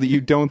episode so that you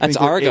don't think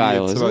That's we're Argyle,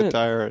 idiots isn't about it?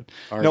 Die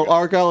Hard. No,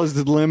 Argyle is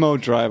the limo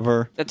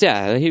driver. That's,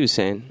 yeah, he was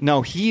saying.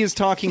 No, he is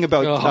talking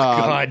about Oh,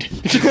 God.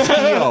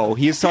 Theo.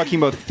 He is talking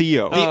about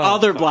Theo. The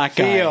other black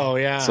guy. Theo,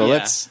 yeah. So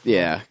let's Okay,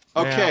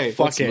 Yeah,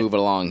 fuck let's it. move it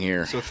along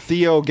here. so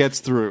Theo gets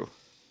through.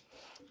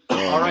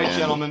 All right,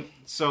 gentlemen.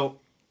 So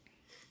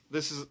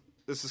this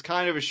is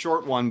kind of a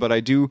short one, but I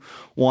do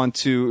want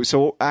to.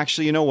 So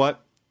actually, you know what?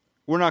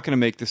 We're not going to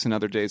make this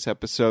another day's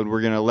episode.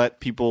 We're going to let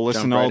people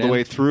listen Jump all right the in.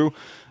 way through.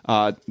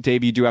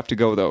 Dave, you do have to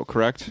go though,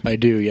 correct? I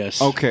do,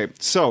 yes. Okay,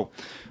 so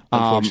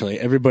Unfortunately,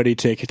 everybody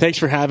thanks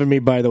for having me,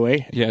 by the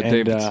way. Yeah,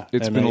 Dave,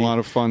 it's been a lot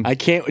of fun. I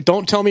can't.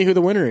 Don't tell me who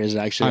the winner is.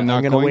 Actually, I'm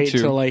not gonna going wait to.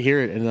 till I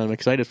hear it, and I'm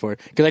excited for it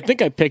because I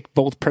think I picked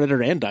both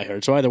Predator and Die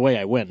Hard. So either way,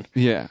 I win.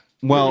 yeah.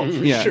 Well,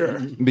 yeah, Sure.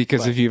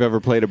 because if you've ever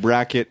played a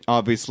bracket,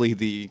 obviously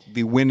the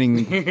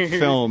winning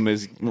film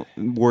is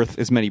worth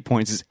as many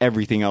points as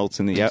everything else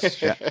in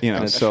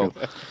the so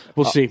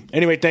We'll see.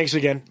 Anyway, thanks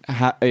again.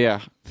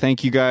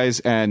 thank you guys,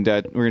 and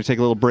we're gonna take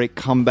a little break,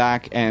 come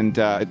back, and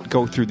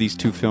go through these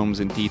two films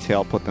in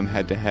detail, put them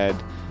head to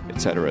head,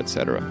 etc.,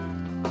 etc.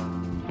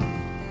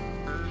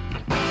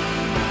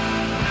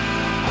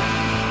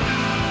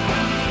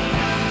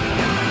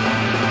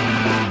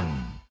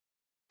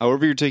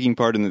 However you're taking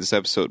part in this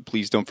episode,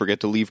 please don't forget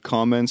to leave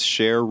comments,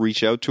 share,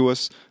 reach out to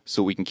us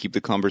so we can keep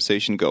the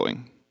conversation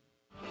going.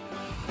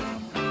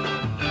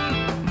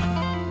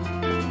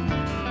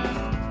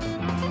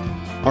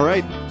 All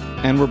right,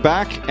 and we're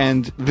back,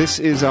 and this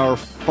is our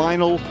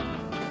final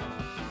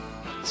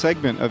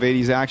segment of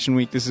 80s Action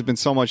Week. This has been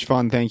so much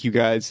fun. Thank you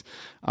guys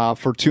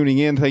for tuning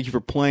in. Thank you for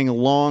playing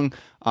along.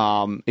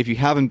 If you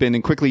haven't been,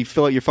 and quickly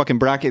fill out your fucking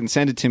bracket and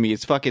send it to me.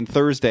 It's fucking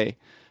Thursday.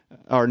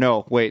 Or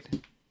no, wait.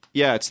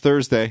 Yeah, it's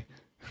Thursday.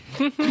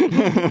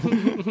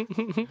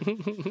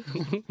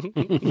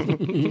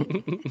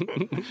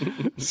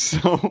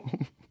 So,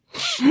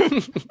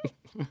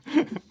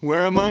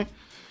 where am I?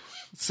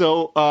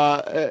 So,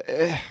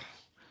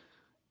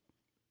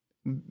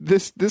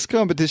 this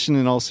competition,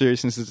 in all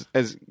seriousness,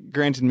 has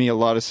granted me a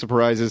lot of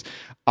surprises.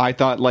 I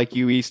thought, like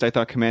you, East, I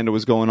thought Commando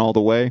was going all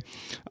the way.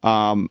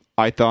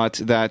 I thought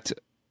that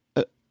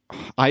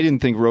I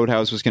didn't think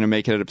Roadhouse was going to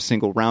make it out of a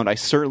single round. I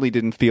certainly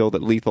didn't feel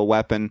that Lethal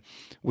Weapon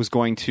was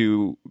going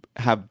to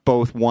have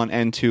both 1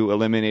 and 2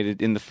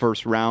 eliminated in the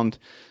first round.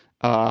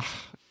 I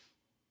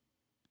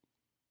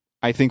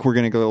think we're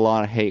going to get a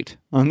lot of hate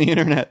on the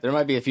internet. There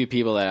might be a few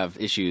people that have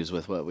issues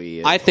with what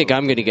we. I think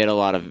I'm going to get a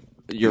lot of.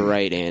 You're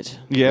right, Ant.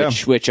 Yeah.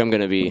 Which I'm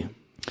going to be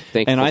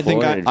thankful And I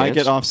think for in I advance.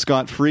 get off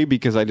scot-free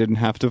because I didn't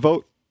have to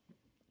vote.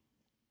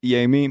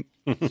 Yay me.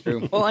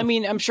 Well, I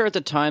mean, I'm sure at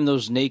the time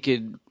those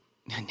naked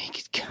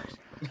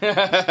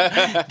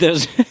God.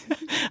 Those.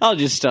 I'll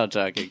just stop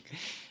talking.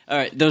 All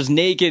right, those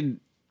naked.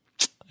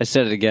 I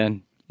said it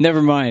again.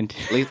 Never mind.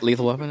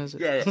 Lethal Weapon, is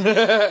it?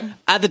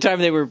 At the time,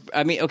 they were.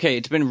 I mean, okay,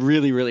 it's been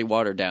really, really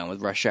watered down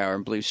with Rush Hour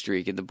and Blue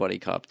Streak and the buddy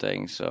cop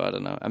thing. So I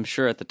don't know. I'm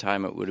sure at the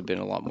time it would have been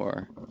a lot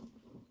more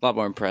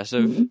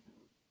impressive.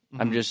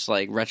 I'm just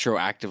like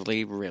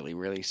retroactively really,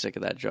 really sick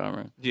of that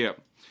genre. Yeah.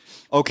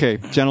 Okay,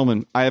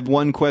 gentlemen, I have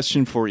one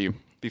question for you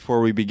before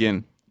we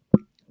begin.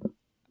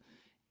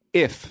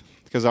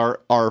 Because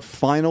our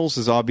finals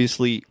is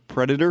obviously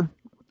Predator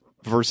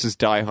versus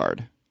Die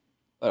Hard.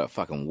 What a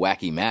fucking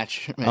wacky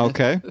match. Man.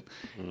 Okay.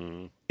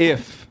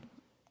 If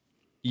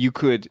you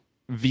could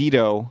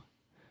veto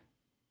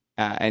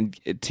and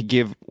to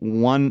give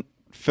one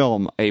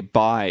film a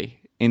bye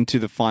into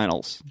the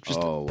finals, just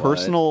Oh,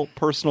 what?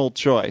 personal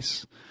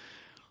choice,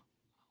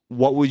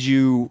 what would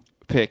you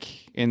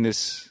pick in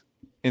this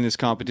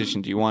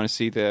competition? Do you want to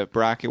see the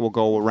bracket? Will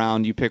go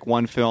around. You pick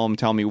one film.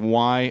 Tell me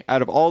why.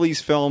 Out of all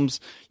these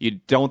films, you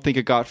don't think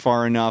it got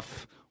far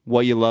enough.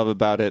 What you love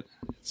about it,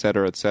 et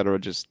cetera, et cetera.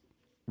 Just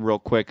real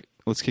quick.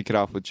 Let's kick it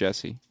off with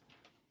Jesse.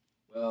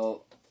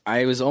 Well,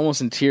 I was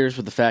almost in tears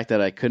with the fact that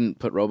I couldn't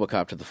put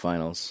RoboCop to the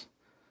finals.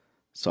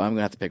 So I'm going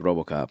to have to pick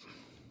RoboCop.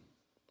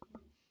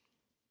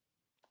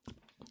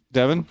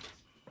 Devin?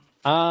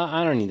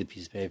 I don't need the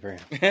piece of paper.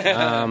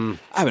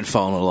 I've been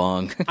following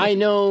along. I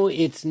know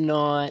it's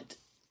not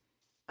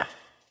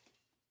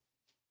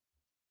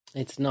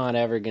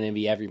ever going to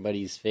be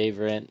everybody's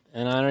favorite,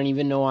 and I don't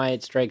even know why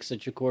it strikes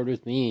such a chord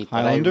with me.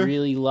 But Highlander? I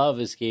really love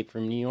Escape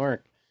from New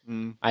York.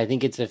 I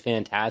think it's a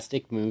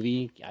fantastic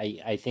movie.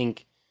 I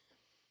think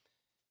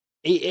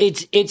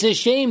it's a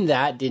shame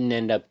that didn't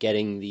end up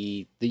getting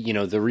the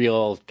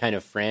real kind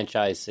of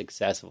franchise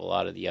success of a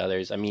lot of the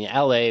others. I mean,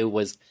 L.A.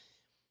 was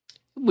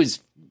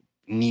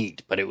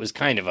neat, but it was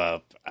kind of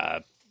a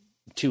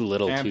too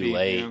little, too Campy,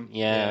 late.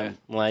 Yeah,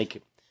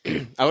 like.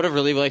 I would have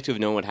really liked to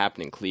have known what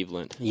happened in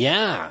Cleveland.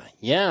 Yeah.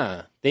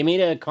 They made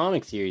a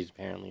comic series,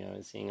 apparently. I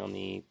was seeing on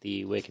the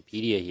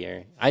Wikipedia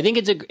here. I think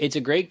it's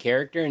a great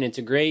character, and it's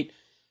a great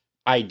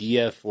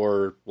idea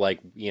for,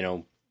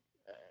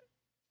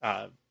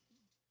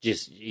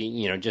 just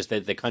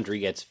that the country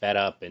gets fed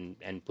up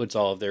and puts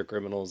all of their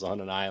criminals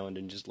on an island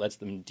and just lets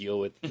them deal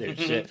with their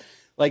shit.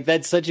 Like,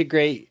 that's such a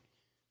great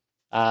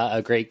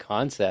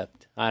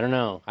concept. I don't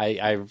know.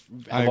 I've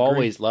agree.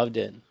 always loved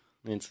it.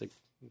 It's a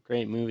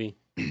great movie.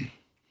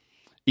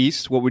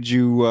 East, what would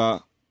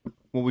you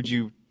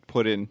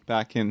put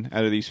back in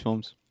out of these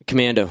films?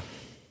 Commando.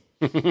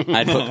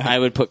 I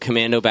would put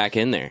Commando back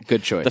in there.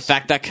 Good choice. The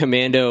fact that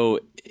Commando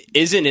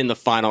isn't in the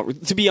final.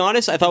 To be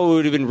honest, I thought it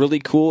would have been really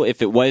cool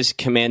if it was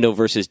Commando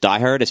versus Die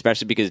Hard,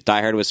 especially because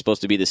Die Hard was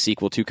supposed to be the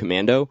sequel to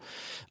Commando.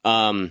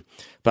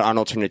 But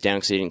Arnold turned it down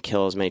because he didn't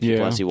kill as many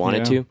people as he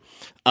wanted to.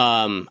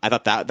 I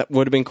thought that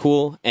would have been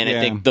cool. And I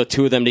think the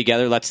two of them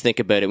together, let's think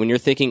about it. When you're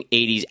thinking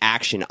 80s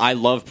action, I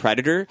love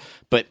Predator,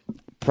 but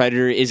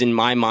Predator in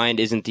my mind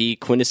isn't the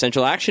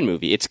quintessential action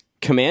movie. It's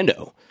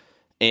Commando.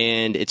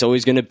 And it's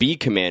always going to be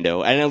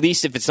Commando. And at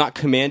least if it's not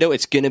Commando,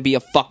 it's going to be a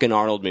fucking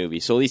Arnold movie.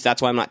 So at least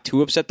that's why I'm not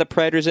too upset that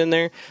Predator's in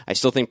there. I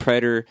still think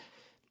Predator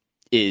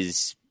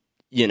is,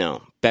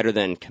 better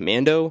than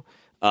Commando.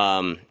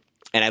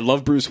 And I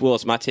love Bruce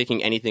Willis. I'm not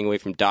taking anything away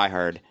from Die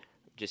Hard.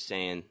 I'm just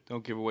saying.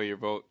 Don't give away your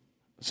vote.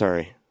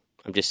 Sorry.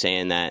 I'm just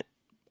saying that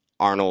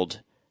Arnold,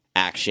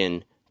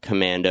 action,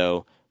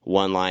 Commando,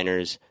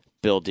 one-liners,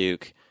 Bill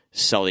Duke,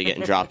 Sully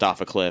getting dropped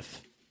off a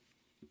cliff,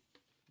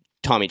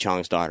 Tommy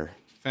Chong's daughter.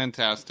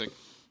 Fantastic.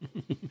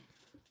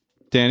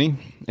 Danny,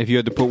 if you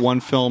had to put one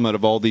film out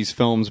of all these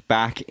films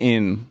back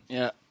in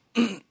Yeah.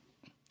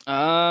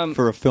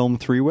 for a film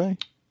three-way?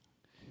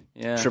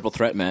 Yeah. Triple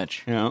threat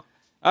match. Yeah.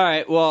 All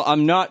right. Well,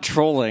 I'm not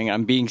trolling.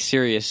 I'm being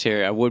serious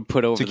here. I would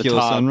put over Tequila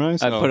the top.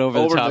 Sunrise? I'd Oh. put over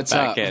Over the the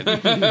top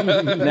back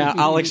in. Now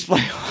I'll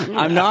explain.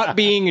 I'm not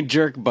being a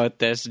jerk about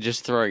this.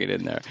 Just throwing it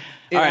in there.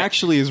 It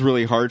actually is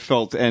really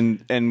heartfelt,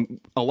 and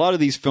a lot of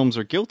these films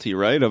are guilty,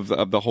 right? Of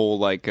the whole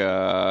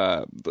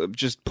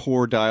just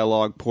poor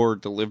dialogue, poor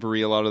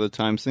delivery. A lot of the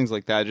times, things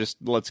like that. Just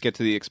let's get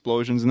to the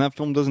explosions, and that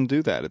film doesn't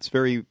do that. It's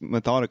very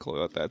methodical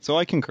about that. So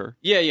I concur.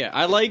 Yeah.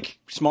 I like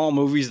small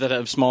movies that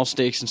have small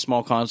stakes and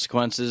small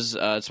consequences.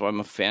 That's why I'm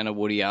a fan of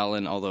Woody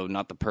Allen, although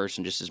not the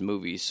person, just his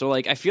movies. So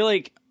I feel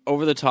like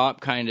over the top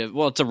kind of.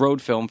 Well, it's a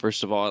road film.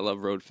 First of all, I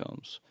love road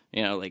films.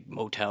 Like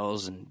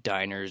motels and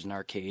diners and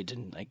arcades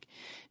and like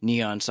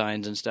neon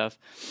signs and stuff.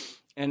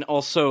 And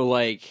also,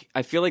 I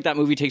feel like that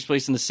movie takes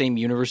place in the same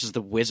universe as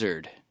The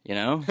Wizard,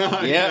 Yeah.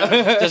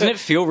 Doesn't it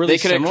feel really They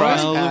could have similar?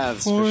 crossed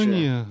paths for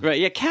sure. Right,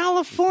 yeah,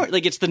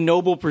 California. It's the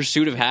noble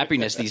pursuit of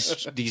happiness,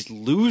 these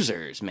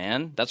losers,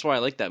 man. That's why I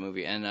like that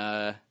movie. And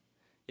I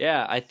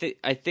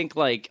think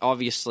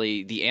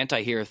obviously the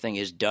anti-hero thing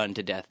is done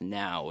to death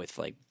now with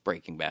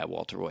Breaking Bad,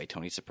 Walter White,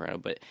 Tony Soprano,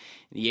 but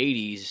in the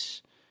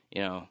 80s,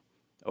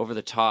 over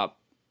the top.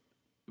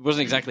 It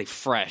wasn't exactly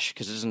fresh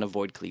because it doesn't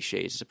avoid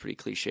cliches. It's a pretty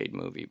cliched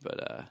movie,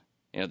 but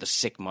the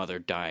sick mother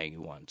dying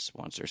who wants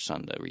her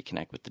son to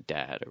reconnect with the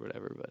dad or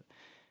whatever. But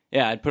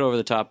yeah, I'd put Over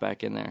the Top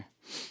back in there.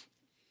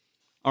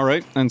 All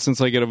right, and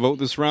since I get a vote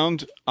this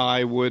round,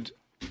 I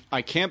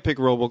can't pick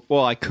Robo.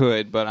 Well, I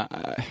could, but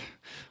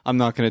I'm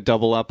not going to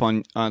double up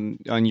on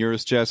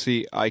yours,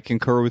 Jesse. I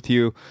concur with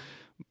you.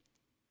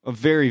 A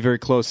very, very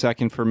close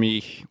second for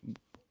me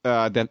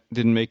that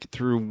didn't make it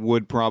through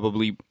would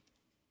probably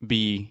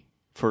be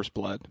First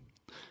Blood.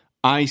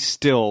 I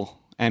still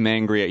am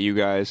angry at you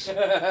guys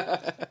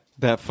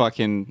that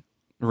fucking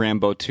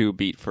Rambo 2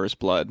 beat First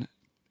Blood.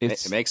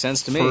 It makes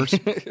sense to me.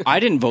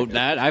 I didn't vote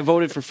that. I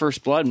voted for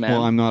First Blood, man.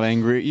 Well, I'm not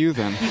angry at you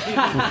then.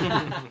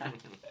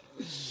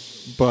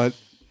 But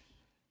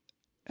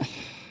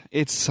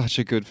It's such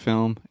a good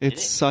film.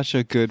 It's such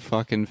a good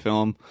fucking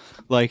film.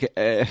 Like,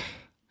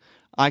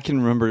 I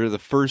can remember the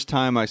first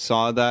time I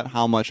saw that,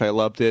 how much I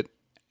loved it,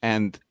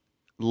 and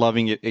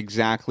loving it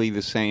exactly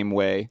the same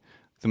way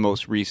the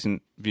most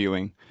recent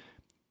viewing.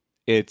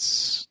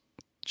 It's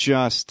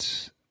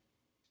just,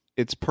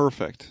 it's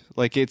perfect.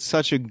 Like, it's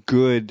such a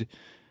good,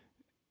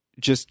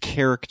 just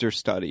character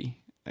study.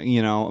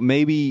 You know,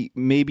 maybe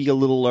a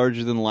little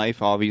larger than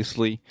life,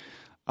 obviously,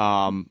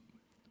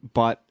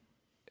 but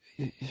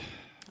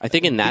I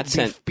think in that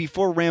sense,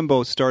 before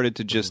Rambo started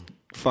to just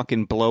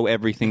fucking blow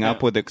everything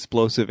up with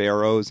explosive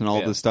arrows and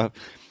all this stuff,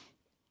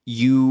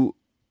 you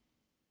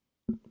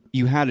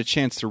had a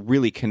chance to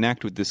really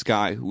connect with this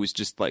guy who was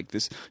just like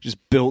this, just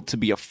built to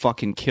be a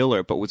fucking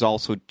killer, but was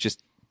also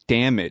just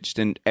damaged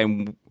and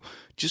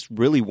just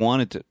really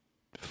wanted to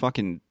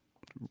fucking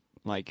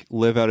like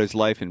live out his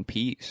life in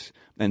peace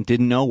and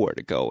didn't know where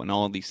to go and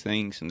all of these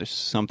things. And there's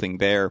something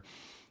there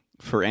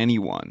for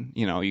anyone,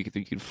 you know, you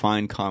could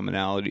find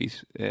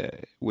commonalities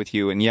with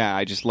you. And yeah,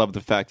 I just love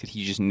the fact that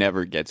he just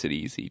never gets it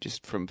easy.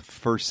 Just from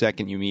first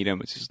second you meet him,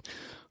 it's just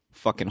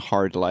fucking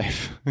hard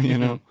life, you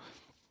know?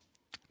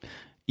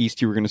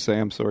 East, you were going to say,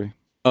 I'm sorry.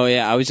 oh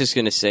yeah, I was just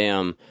gonna say,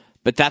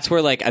 but that's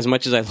where, like, as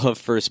much as I love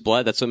First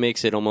Blood, that's what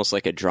makes it almost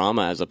like a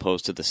drama as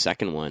opposed to the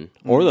second one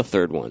or the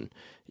third one.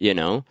 You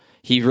know,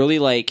 he really,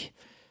 like,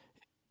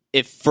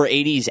 if for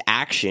 80s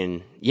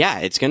action, yeah,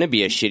 it's gonna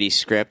be a shitty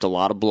script, a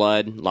lot of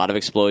blood, a lot of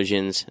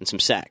explosions, and some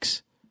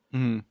sex.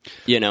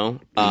 You know,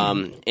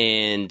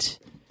 and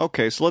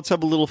Okay, so let's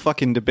have a little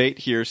fucking debate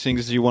here, seeing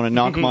as you want to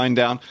knock mine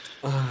down.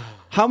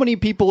 How many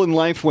people in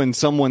life, when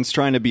someone's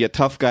trying to be a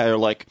tough guy, are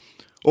like,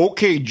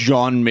 okay,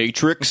 John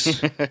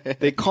Matrix?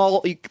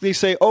 They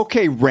say,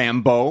 okay,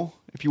 Rambo,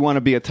 if you want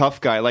to be a tough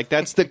guy. Like,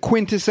 that's the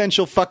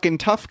quintessential fucking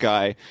tough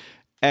guy.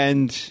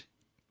 And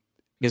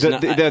the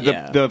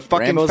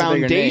fucking Rambo's a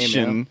bigger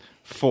foundation name,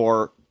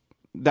 for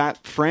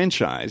that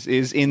franchise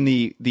is in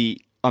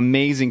the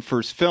amazing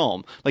first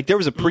film. Like, there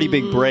was a pretty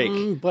big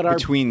break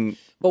between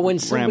when Rambo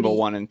somebody-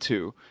 1 and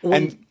 2.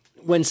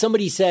 When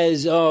somebody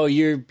says, "Oh,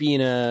 you're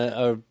being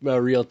a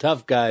real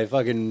tough guy,"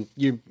 fucking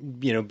you're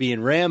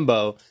being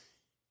Rambo,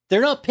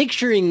 they're not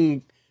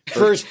picturing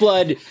First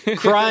Blood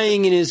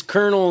crying in his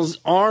colonel's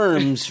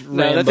arms. No,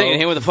 Rambo. they're thinking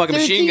him with a fucking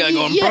machine gun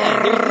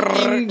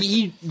going.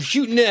 He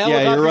shooting the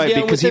helicopter Yeah, you're right,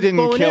 down because with he a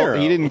bow and arrow.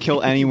 didn't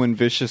kill anyone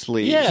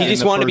viciously. Yeah. he in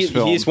just the wanted to be first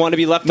film. he just wanted to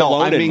be left No,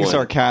 alone. I'm in being one.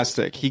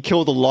 sarcastic. He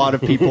killed a lot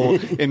of people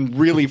in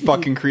really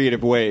fucking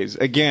creative ways.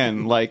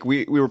 Again, like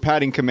we were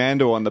patting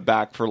Commando on the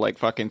back for like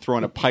fucking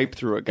throwing a pipe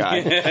through a guy.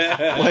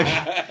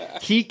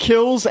 Like, he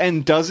kills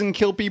and doesn't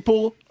kill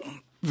people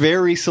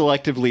very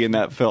selectively in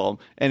that film,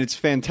 and it's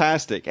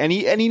fantastic. And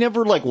he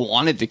never like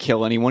wanted to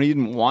kill anyone. He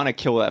didn't want to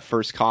kill that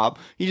first cop.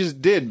 He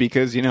just did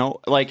because, you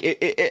know, like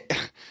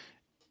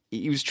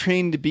he was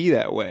trained to be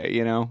that way,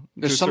 you know.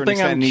 There's to a certain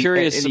something I'm extent, and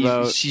curious and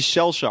about She's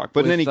shell shocked,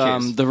 but in with, any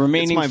case, the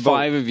remaining it's my vote.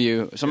 5 of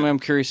you, something I'm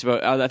curious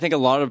about. I think a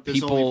lot of There's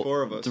people. only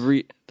 4 of us.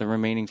 The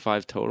remaining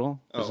 5 total.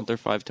 Oh. Isn't there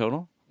 5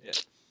 total? Yeah.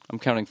 I'm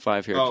counting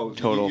 5 here Oh,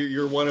 total.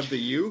 You're one of the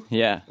you.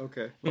 Yeah.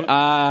 Okay.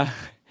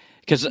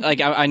 Because like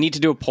I need to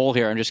do a poll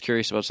here. I'm just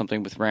curious about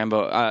something with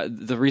Rambo.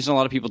 The reason a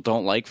lot of people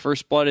don't like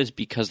First Blood is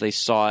because they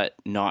saw it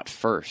not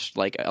first.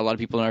 Like, a lot of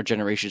people in our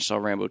generation saw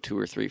Rambo 2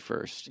 or 3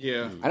 first.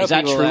 Yeah. I know Is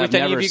that people true that with have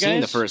any of never you seen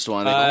the guys? first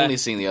one. They've only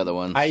seen the other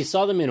one. I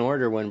saw them in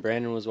order when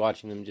Brandon was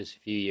watching them just a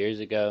few years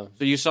ago.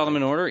 So you saw them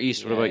in order.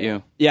 East. What about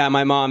you? Yeah,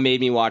 my mom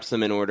made me watch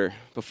them in order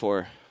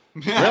before.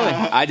 Really?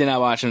 I did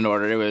not watch it in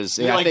order. It was.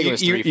 I think it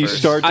was 3 you first.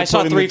 start to I saw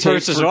put in 3 the tape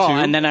first as for well, 2.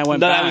 and then I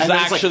went That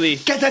back. was actually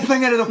Get that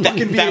thing out of the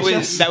fucking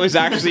VHS. that was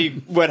actually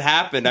what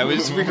happened.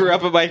 We grew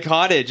up at my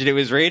cottage and it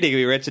was raining.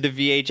 We rented a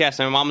VHS,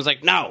 and my mom was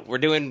like, "No, we're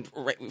doing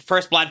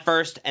First Blood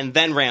first and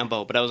then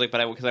Rambo." But I was like,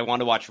 because I wanted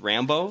to watch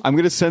Rambo. I'm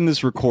going to send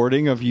this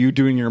recording of you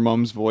doing your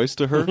mom's voice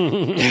to her.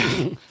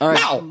 All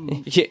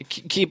right. Yeah,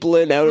 keep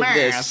Lynn out of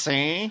this.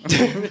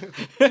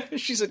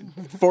 She's a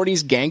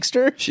 40s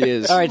gangster. She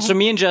is. All right. So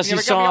me and Jesse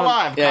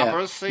saw. Yeah.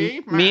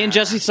 Me and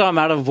Jesse saw them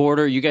out of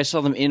order. You guys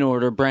saw them in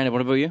order. Brandon,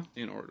 what about you?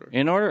 In order.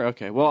 In order?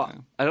 Okay. Well,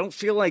 I don't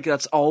feel like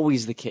that's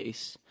always the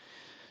case.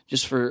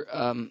 Just for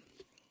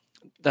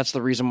that's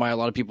the reason why a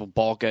lot of people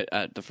balk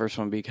at the first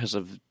one, because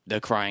of the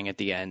crying at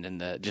the end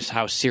and just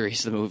how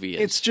serious the movie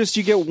is. It's just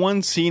you get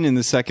one scene in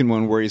the second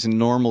one where he's a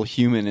normal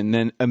human and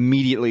then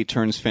immediately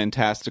turns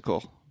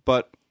fantastical.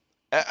 But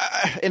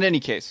in any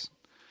case,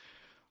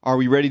 are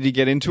we ready to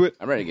get into it?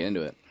 I'm ready to get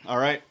into it. All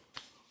right.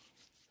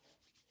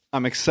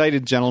 I'm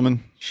excited,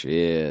 gentlemen.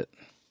 Shit.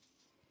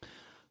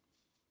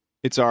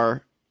 It's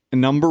our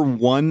number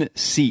 1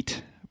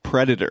 seat,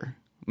 Predator,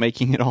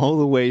 making it all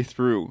the way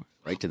through.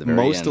 Right to the very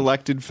Most end.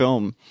 elected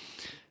film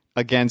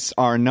against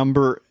our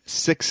number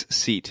 6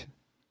 seat,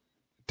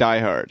 Die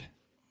Hard.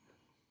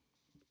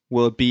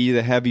 Will it be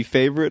the heavy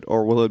favorite,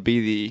 or will it be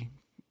the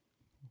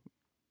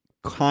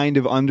kind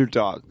of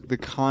underdog? The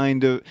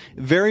kind of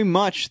very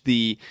much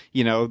the,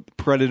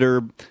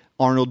 Predator,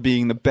 Arnold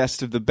being the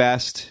best of the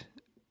best,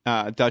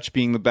 Dutch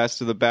being the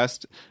best of the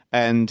best,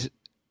 and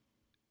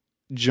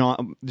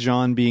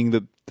John being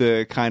the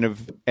the kind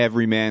of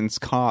everyman's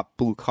cop,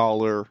 blue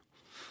collar,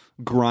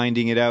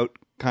 grinding it out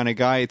kind of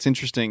guy. It's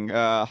interesting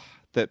that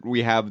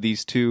we have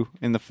these two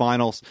in the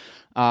finals.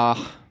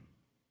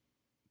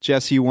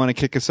 Jesse, you want to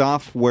kick us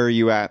off? Where are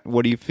you at?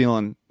 What are you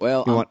feeling?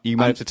 Well, you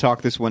might have to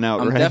talk this one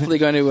out. I'm right? definitely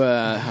going to.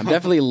 I'm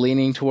definitely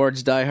leaning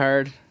towards Die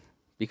Hard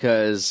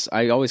because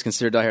I always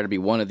consider Die Hard to be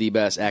one of the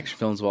best action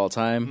films of all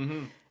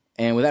time,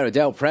 and without a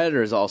doubt,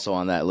 Predator is also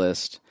on that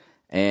list.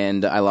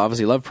 And I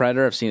obviously love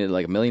Predator. I've seen it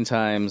like a million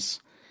times.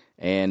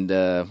 And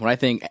when I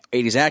think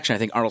 80s action, I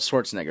think Arnold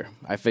Schwarzenegger.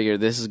 I figure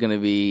this is going to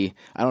be.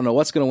 I don't know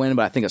what's going to win,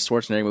 but I think a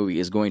Schwarzenegger movie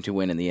is going to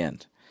win in the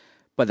end.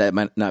 But that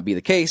might not be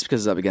the case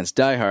because it's up against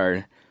Die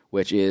Hard,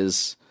 which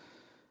is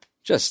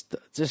just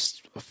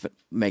a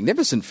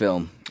magnificent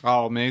film.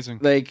 Oh, amazing.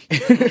 Like,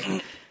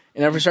 and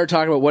if we start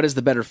talking about what is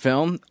the better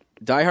film,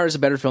 Die Hard is a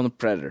better film than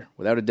Predator,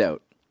 without a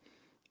doubt.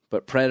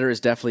 But Predator is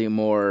definitely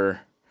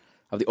more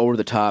of the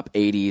over-the-top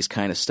 80s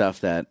kind of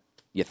stuff that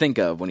you think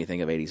of when you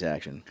think of 80s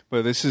action.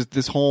 But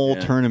this whole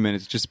tournament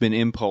has just been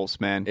impulse,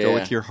 man. Go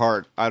with your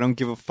heart. I don't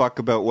give a fuck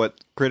about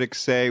what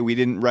critics say. We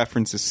didn't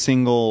reference a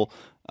single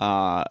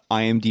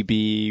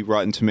IMDb,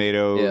 Rotten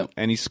Tomato,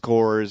 any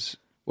scores.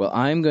 Well,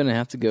 I'm going to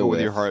have to go with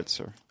your heart,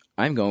 sir.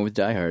 I'm going with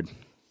Die Hard.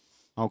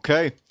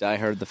 Okay. Die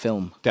Hard, the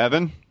film.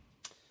 Devin?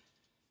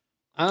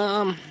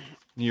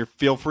 You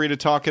feel free to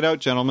talk it out,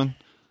 gentlemen.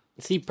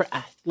 See,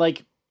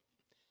 like,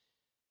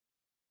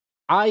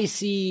 I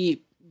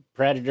see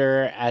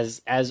Predator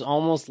as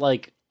almost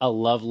like a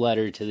love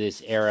letter to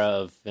this era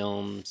of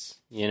films,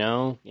 you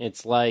know?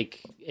 It's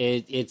like,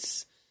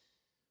 it's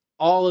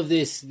all of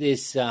this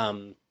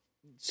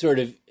sort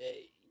of,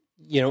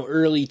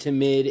 early to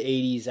mid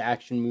 80s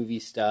action movie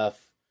stuff,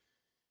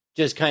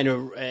 just kind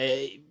of,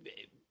 I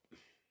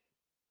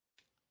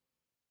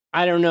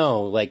don't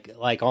know,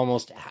 like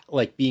almost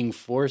like being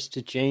forced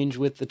to change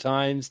with the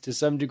times to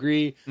some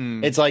degree.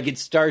 It's like it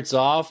starts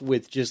off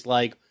with just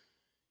like,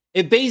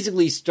 it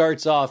basically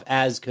starts off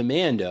as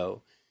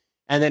Commando,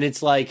 and then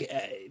it's like,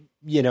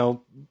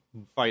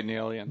 fighting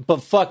alien.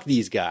 But fuck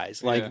these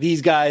guys. Like,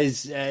 these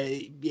guys,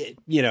 they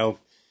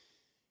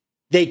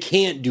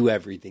can't do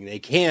everything. They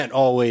can't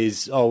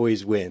always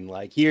win.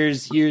 Like,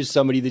 here's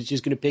somebody that's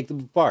just going to pick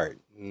them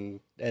apart.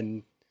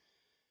 And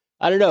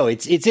I don't know.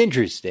 It's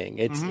interesting.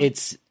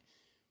 It's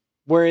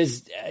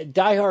whereas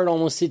Die Hard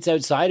almost sits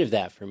outside of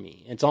that for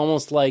me. It's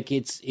almost like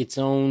it's its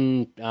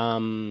own.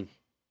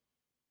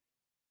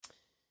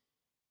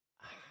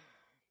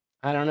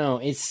 I don't know.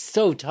 It's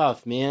so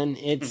tough, man.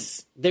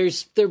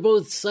 They're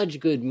both such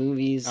good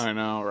movies. I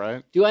know,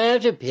 right? Do I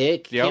have to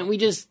pick? Yep. Can't we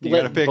just you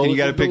let gotta pick, both and you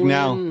got to of them pick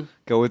now. win?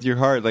 Go with your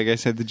heart, like I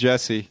said to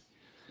Jesse.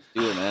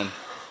 Do it, man.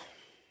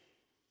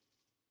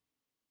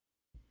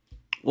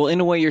 Well,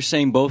 in a way, you're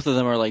saying both of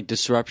them are like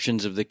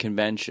disruptions of the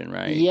convention,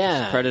 right?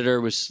 Yeah. 'Cause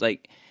Predator was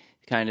like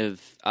kind of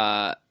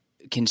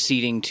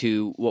conceding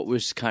to what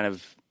was kind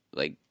of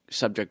like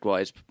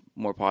subject-wise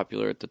more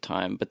popular at the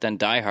time. But then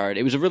Die Hard,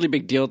 it was a really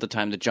big deal at the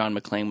time that John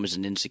McClane was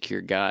an insecure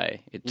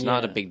guy. It's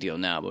not a big deal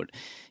now, but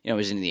it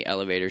was in the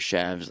elevator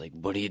shafts, like,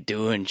 "What are you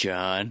doing,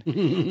 John?"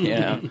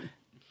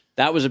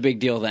 That was a big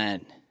deal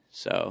then.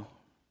 So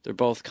they're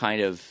both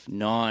kind of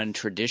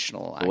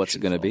non-traditional. What's it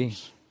going to be?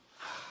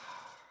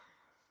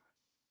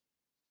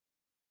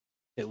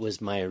 It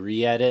was my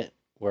re-edit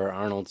where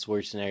Arnold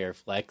Schwarzenegger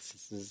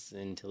flexes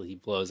until he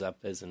blows up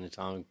as an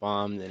atomic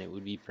bomb, then it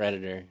would be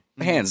Predator.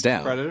 Hands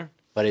down. Predator?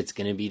 But it's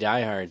going to be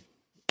Die Hard.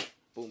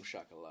 Boom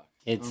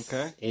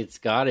shakalaka. It's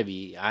got to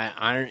be.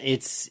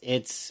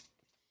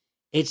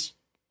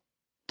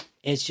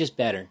 It's just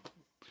better.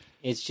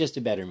 It's just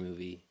a better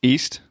movie.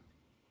 East?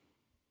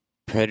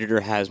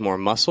 Predator has more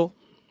muscle.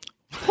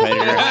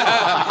 Predator,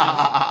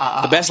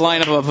 the best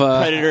lineup of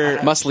Predator,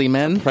 muscly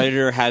men.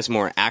 Predator has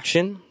more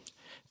action.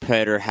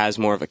 Predator has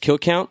more of a kill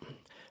count.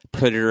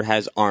 Predator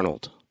has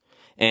Arnold.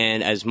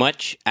 And as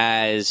much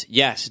as,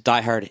 yes,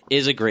 Die Hard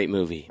is a great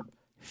movie,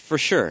 for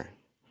sure,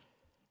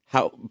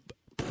 how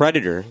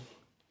Predator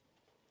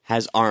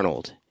has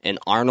Arnold, and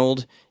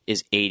Arnold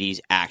is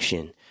 80s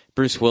action.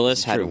 Bruce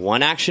Willis had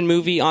one action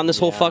movie on this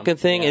whole fucking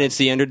thing, and it's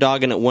The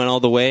Underdog, and it went all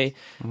the way.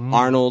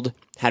 Arnold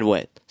had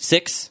what,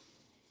 6?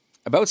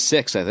 About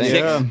 6, I think.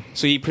 6.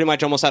 So he pretty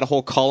much almost had a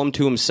whole column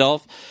to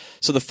himself.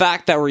 So the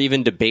fact that we're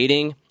even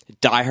debating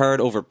Die Hard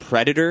over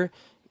Predator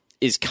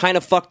is kind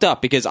of fucked up,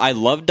 because I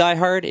love Die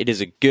Hard. It is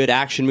a good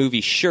action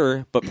movie,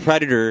 sure, but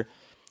Predator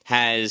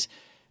has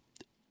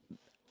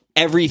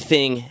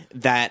everything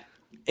that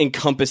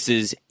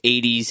encompasses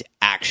 80s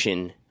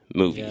action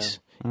movies.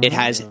 It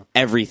has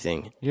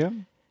everything. Yeah.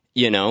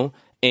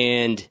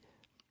 And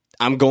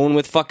I'm going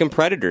with fucking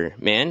Predator,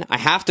 man. I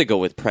have to go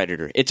with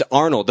Predator. It's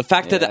Arnold. The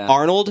fact that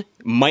Arnold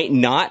might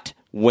not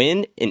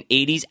win an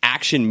 80s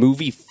action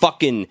movie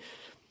fucking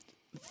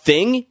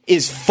thing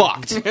is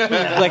fucked.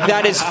 Like,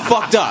 that is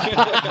fucked up.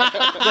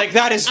 Like,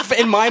 that is,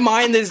 in my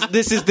mind,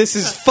 this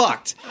is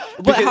fucked.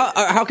 But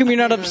how come you're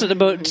not upset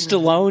about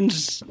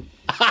Stallone's?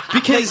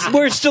 Because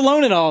Where's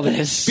Stallone in all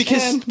this?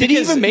 Because did he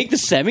even make the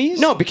semis?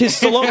 No, because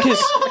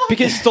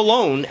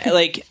Stallone,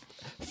 like,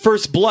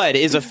 First Blood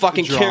is a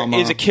fucking Drama.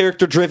 is a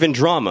character-driven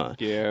drama.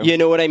 Yeah. You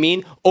know what I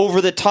mean?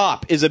 Over the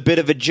Top is a bit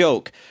of a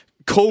joke.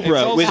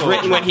 Cobra It's was also-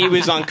 written when he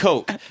was on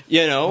coke.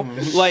 You know,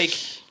 like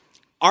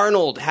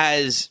Arnold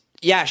has.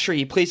 Yeah, sure,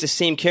 he plays the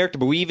same character,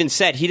 but we even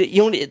said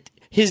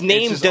his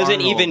name just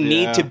doesn't Arnold, even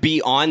need yeah. to be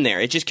on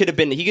there. It just could have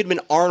been. He could have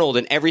been Arnold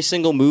in every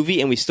single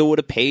movie, and we still would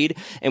have paid,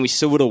 and we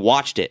still would have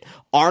watched it.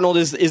 Arnold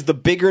is the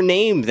bigger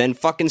name than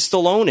fucking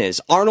Stallone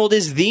is. Arnold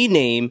is the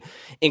name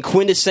in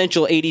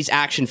quintessential 80s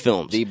action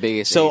films. The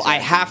biggest So 80s I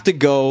action. have to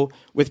go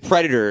with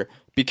Predator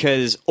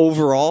because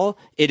overall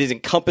it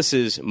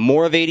encompasses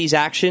more of 80s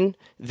action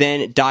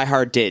than Die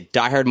Hard did.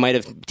 Die Hard might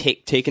have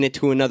taken it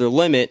to another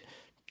limit,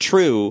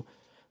 true,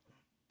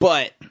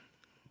 but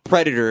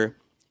Predator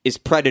is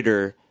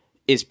Predator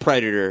is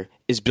Predator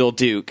is Bill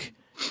Duke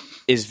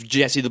is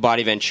Jesse the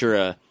Body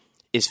Ventura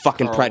is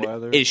fucking Carl Predator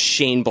Weathers. is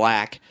Shane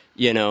Black,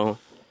 you know,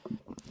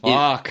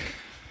 Fuck.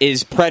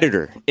 is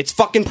Predator. It's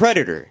fucking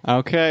Predator.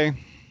 Okay.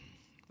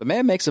 The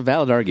man makes a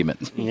valid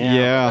argument.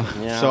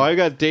 Yeah. So I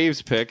got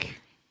Dave's pick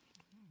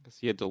because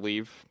he had to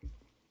leave,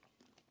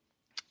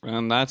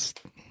 and that's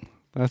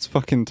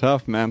fucking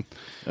tough, man.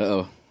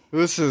 Uh-oh.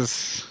 This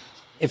is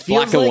It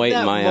feels Black and like white that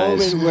in my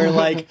moment eyes. where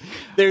like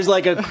there's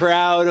like a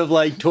crowd of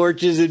like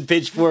torches and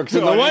pitchforks,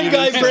 and the one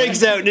guy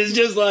breaks out and is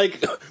just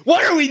like,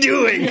 "What are we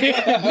doing?"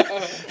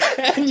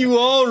 And you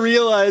all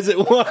realize at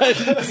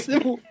once,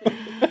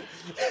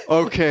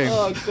 okay.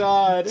 "Oh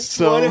God,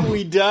 So- what have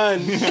we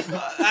done?"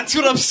 That's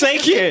what I'm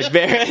saying,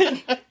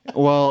 man.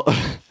 Well,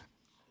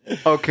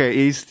 okay,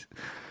 East.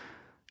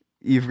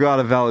 You've got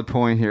a valid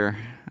point here,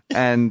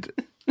 and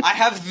I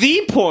have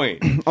the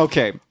point.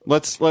 okay,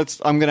 let's.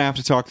 I'm gonna have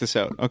to talk this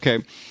out. Okay,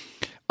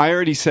 I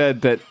already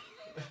said that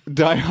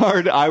Die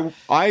Hard.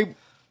 I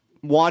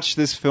watch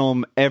this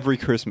film every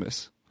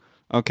Christmas.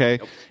 Okay,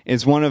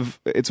 it's one of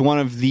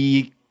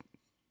the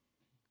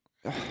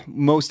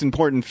most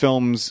important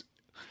films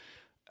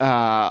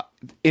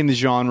in the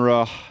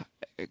genre.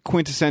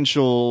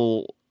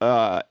 Quintessential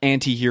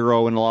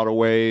anti-hero in a lot of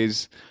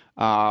ways.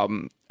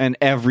 An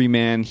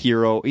everyman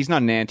hero. He's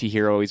not an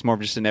anti-hero. He's more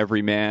of just an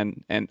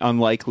everyman and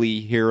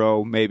unlikely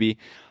hero, maybe.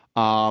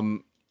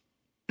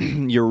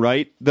 You're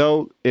right,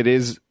 though. It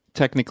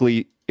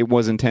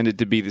was intended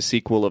to be the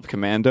sequel of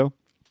Commando.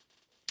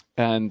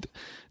 And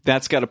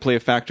that's got to play a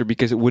factor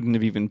because it wouldn't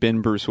have even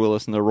been Bruce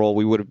Willis in the role.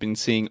 We would have been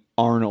seeing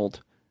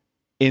Arnold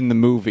in the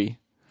movie.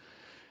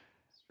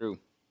 True.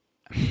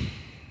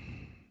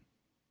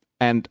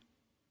 And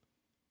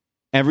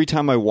every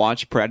time I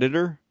watch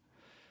Predator,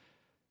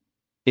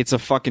 it's a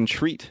fucking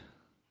treat.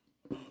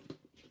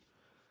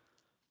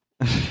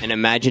 And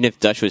imagine if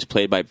Dutch was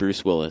played by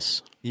Bruce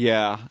Willis.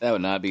 Yeah. That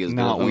would not be as good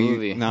of a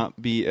movie. Not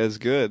be as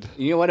good.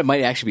 You know what? It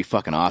might actually be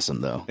fucking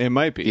awesome, though. It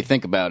might be. If you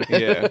think about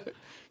it. Yeah.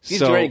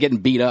 He's already getting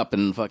beat up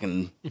and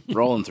fucking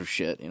rolling through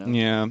shit, you know?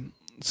 Yeah.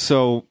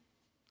 So,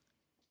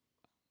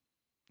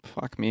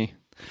 fuck me.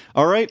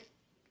 All right.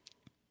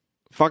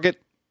 Fuck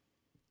it.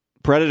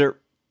 Predator.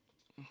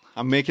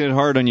 I'm making it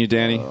hard on you,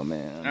 Danny. Oh,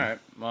 man. All right.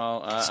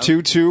 Well, It's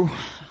 2-2.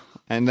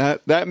 And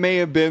that may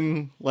have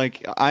been,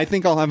 like, I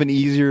think I'll have an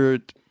easier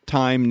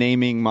time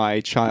naming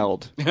my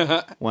child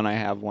when I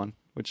have one,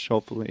 which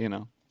hopefully,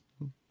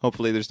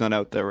 hopefully there's none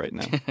out there right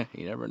now.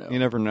 You never know. You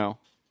never know.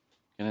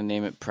 gonna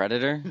name it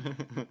Predator.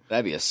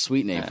 That'd be a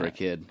sweet name for a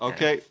kid.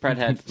 Okay.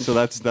 Predhead. So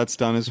that's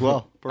done as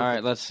well. All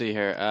right, let's see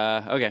here.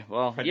 Okay,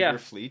 well, yeah,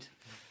 Fleet.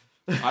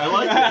 I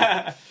like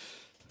that.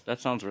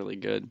 that sounds really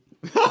good.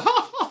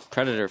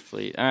 Predator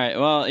fleet. All right,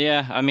 well,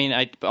 yeah. I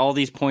mean, all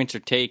these points are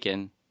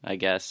taken. I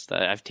guess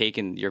I've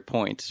taken your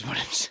point. Is what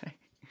I'm saying.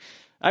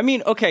 I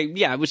mean, okay,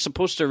 yeah. It was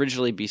supposed to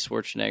originally be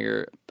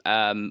Schwarzenegger,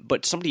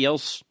 but somebody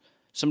else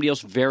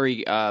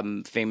very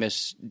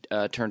famous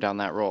turned down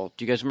that role.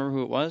 Do you guys remember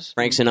who it was?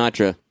 Frank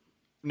Sinatra.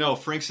 No,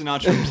 Frank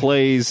Sinatra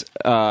plays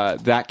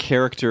that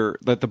character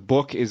that the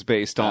book is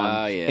based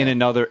on yeah.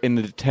 in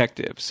the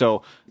detective.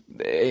 So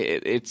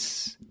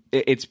it's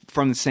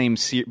from the same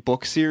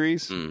book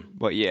series,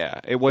 but yeah,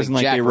 it wasn't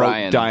like Jack they wrote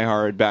Ryan. Die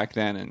Hard back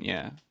then, and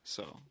yeah,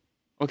 so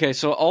Okay,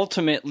 so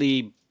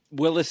ultimately,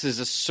 Willis is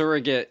a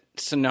surrogate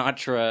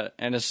Sinatra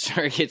and a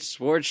surrogate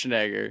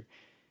Schwarzenegger.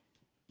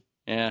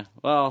 Yeah,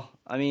 well,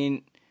 I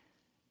mean,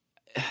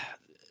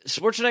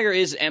 Schwarzenegger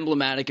is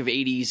emblematic of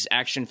 80s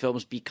action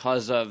films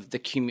because of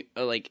the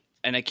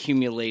an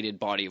accumulated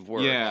body of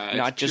work. Yeah, it's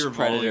not just pure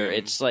Predator. volume.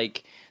 It's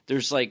like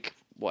there's like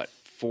what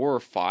 4 or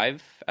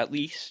 5 at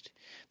least.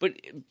 But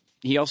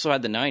he also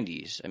had the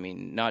 90s. I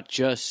mean, not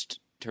just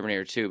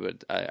Terminator 2,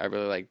 but I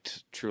really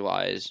liked True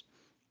Lies,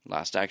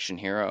 Last Action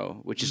Hero,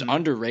 which is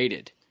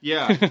underrated.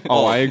 yeah.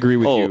 Oh, I agree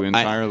with you I-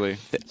 entirely.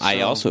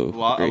 I also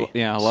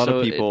agree. A lot So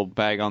of people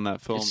bag on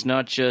that film. It's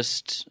not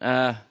just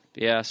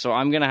yeah, so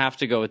I'm going to have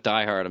to go with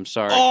Die Hard. I'm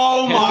sorry.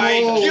 Oh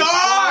my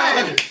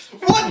god!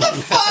 What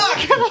the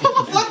fuck?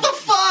 What the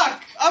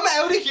fuck? I'm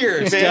out of here,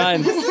 man.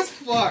 done. This is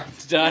fucked.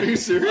 It's done.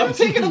 I'm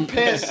taking a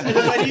piss.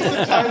 I need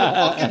some time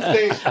to fucking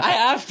think. I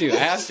have to.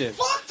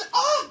 Fucked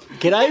up.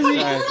 Can I It's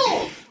read?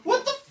 brutal.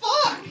 What the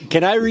fuck?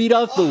 Can I read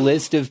off the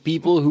list of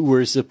people who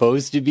were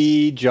supposed to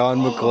be John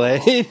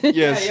McClane?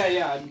 Yes.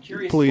 yeah. I'm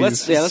curious. Please.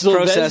 Let's process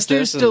Sylvester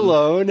this.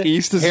 Stallone,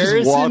 East has just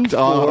Harrison walked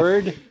off.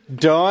 Ford,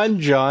 Don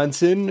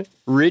Johnson,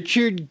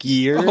 Richard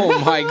Gere,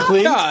 Oh my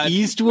Clint God.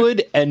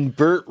 Eastwood, and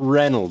Burt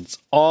Reynolds,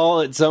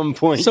 all at some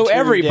point. So turned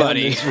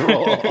everybody. down this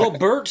role. Well,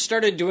 Bert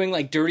started doing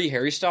like Dirty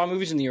Harry style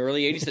movies in the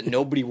early '80s that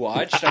nobody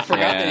watched. I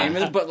forgot the name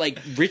of it, but like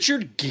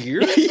Richard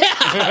Gere.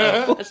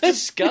 Yeah, that's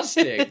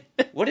disgusting.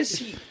 What is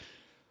he?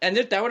 And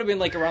that would have been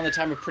like around the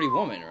time of Pretty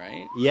Woman,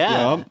 right?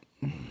 Yeah.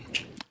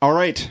 All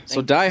right.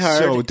 So Die Hard.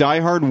 So Die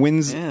Hard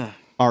wins Yeah.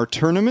 our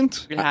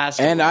tournament.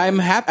 And I'm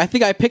happy. I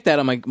think I picked that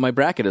on my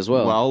bracket as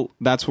well. Well,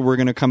 that's what we're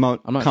going to come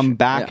not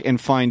back sure. Yeah.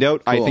 and find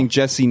out. I Cool. think,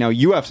 Jesse, now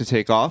you have to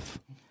take off.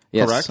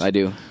 yes, correct? I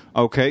do.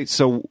 Okay,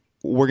 so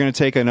we're going to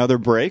take another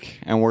break,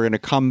 and we're going to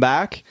come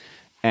back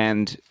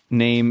and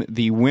name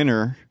the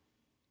winner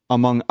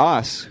among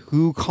us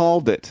who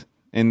called it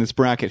in this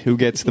bracket, who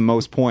gets the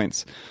most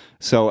points.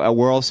 So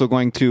we're also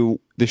going to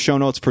the show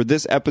notes for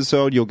this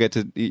episode.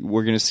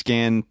 We're going to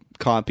scan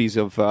copies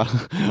of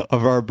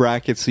of our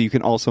brackets, so you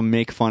can also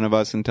make fun of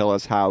us and tell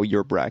us how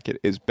your bracket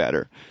is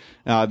better.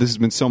 This has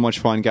been so much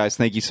fun, guys.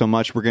 Thank you so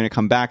much. We're going to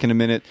come back in a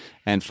minute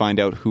and find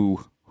out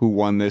who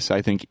won this.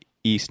 I think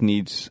East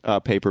needs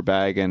a paper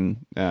bag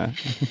and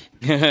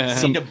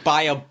Need to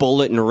buy a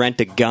bullet and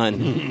rent a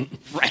gun.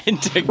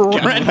 Rent a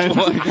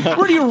gun.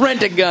 Where do you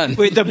rent a gun?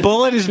 Wait, the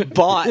bullet is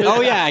bought.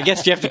 Oh yeah, I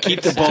guess you have to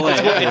keep the bullet.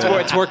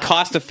 It's more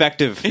cost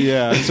effective.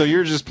 yeah. So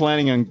you're just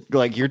planning on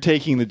you're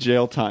taking the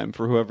jail time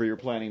for whoever you're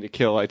planning to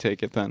kill. I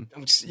take it then.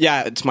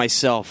 Yeah, it's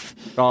myself.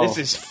 Oh. This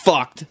is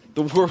fucked.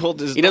 The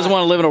world is. He doesn't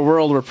want to live in a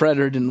world where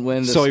Predator didn't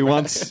win. So he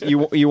wants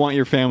you want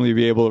your family to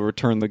be able to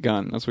return the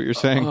gun. That's what you're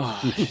saying.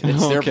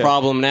 It's their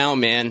problem now,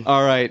 man.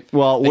 All right.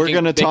 Well, we're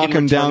going to they talk can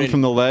him down return it.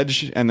 from the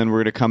ledge, and then we're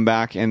going to come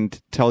back and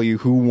tell you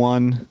who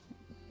won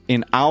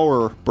in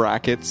our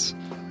brackets.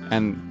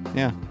 And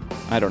yeah,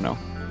 I don't know.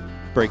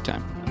 Break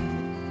time.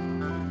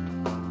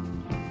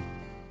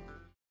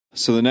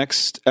 So the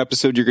next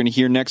episode you're going to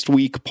hear next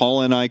week,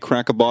 Paul and I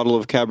crack a bottle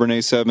of Cabernet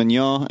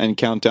Sauvignon and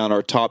count down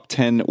our top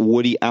 10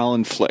 Woody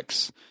Allen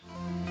flicks.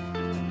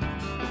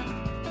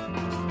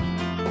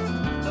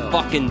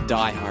 Fucking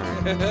Die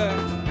Hard.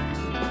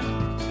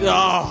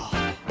 Oh.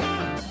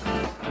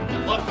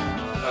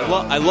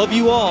 I love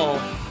you all.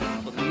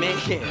 But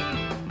man.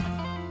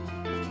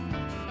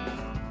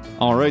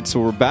 All right,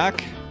 so we're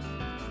back,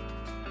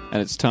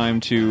 and it's time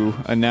to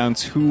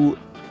announce who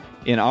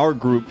in our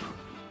group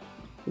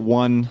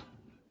won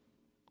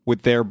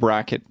with their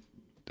bracket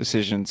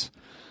decisions.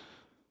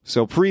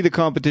 So pre the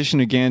competition,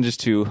 again, just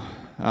to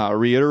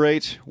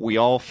reiterate, we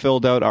all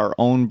filled out our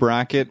own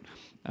bracket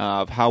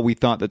of how we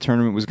thought the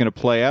tournament was going to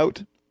play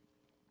out.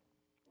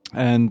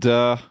 And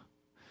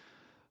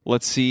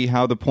let's see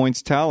how the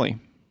points tally.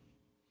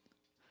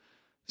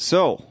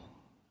 So,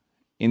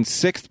 in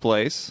 6th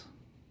place,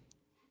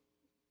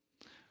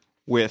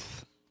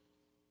 with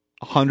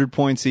 100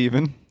 points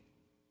even,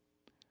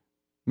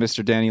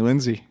 Mr. Danny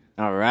Lindsay.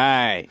 All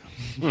right.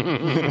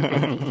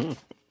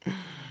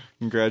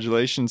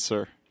 Congratulations,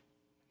 sir.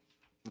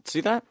 Let's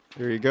see that.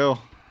 Here you go.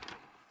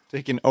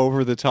 Taking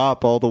over the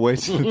top all the way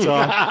to the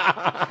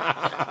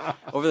top.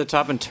 Over the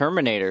Top and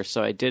Terminator.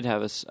 So I did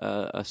have a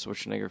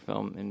Schwarzenegger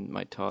film in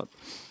my top.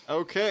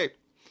 Okay.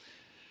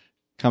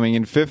 Coming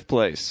in 5th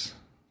place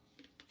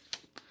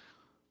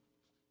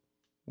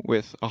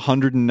with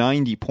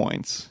 190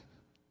 points,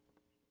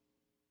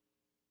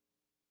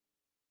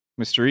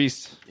 Mr.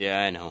 East. Yeah,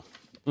 I know.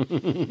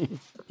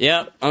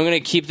 Yeah, I'm gonna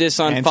keep this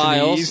on Anthony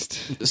files.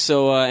 East.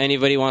 So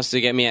anybody wants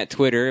to get me at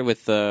Twitter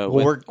with Well,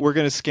 we're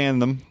going to scan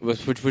them.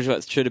 which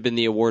should have been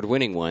the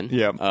award-winning one.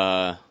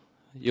 Yeah.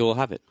 You'll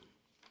have it.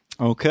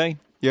 Okay.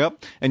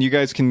 Yep. And you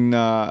guys can,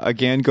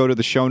 again, go to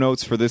the show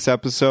notes for this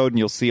episode, and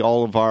you'll see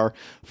all of our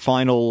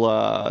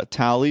final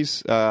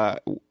tallies.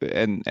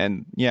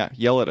 And yeah,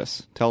 yell at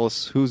us. Tell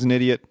us who's an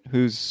idiot,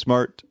 who's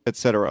smart,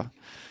 etc.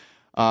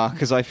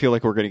 Because I feel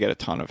like we're going to get a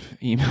ton of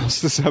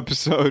emails this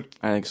episode.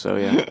 I think so,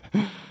 yeah.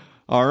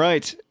 All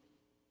right.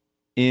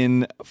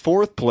 In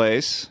 4th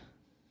place,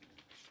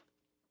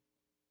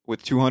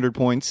 with 200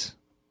 points,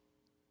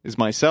 is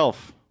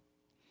myself.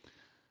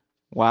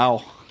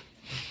 Wow.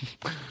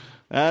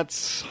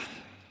 That's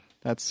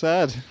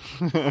sad.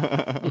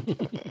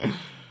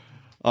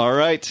 All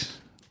right.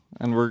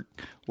 And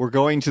we're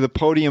going to the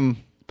podium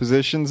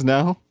positions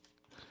now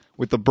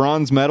with the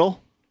bronze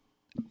medal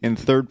in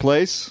 3rd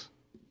place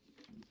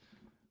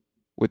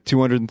with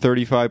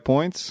 235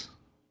 points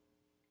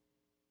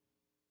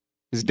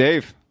is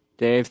Dave.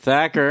 Dave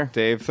Thacker.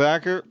 Dave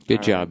Thacker,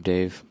 Good job,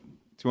 Dave.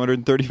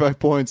 235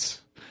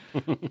 points.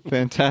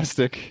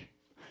 Fantastic.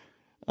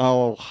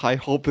 Oh, I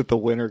hope that the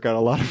winner got a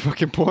lot of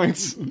fucking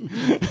points.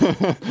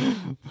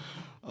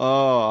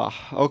 Oh,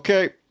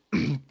 okay.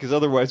 Because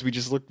otherwise we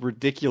just look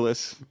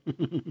ridiculous.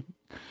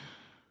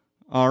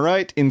 All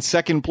right. In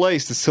 2nd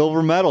place, the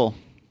silver medal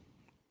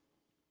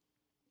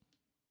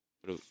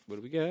What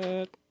do we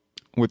got?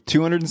 with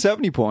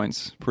 270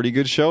 points. Pretty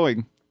good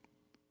showing.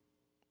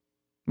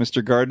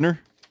 Mr. Gardner.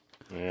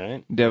 All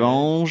right.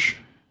 Devange.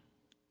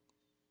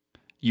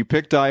 You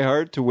picked Die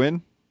Hard to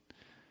win.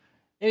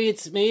 Maybe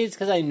it's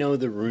because I know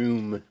the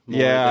room. More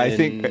Yeah, I than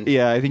think you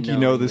know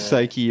knowing the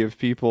psyche of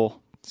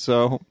people.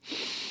 So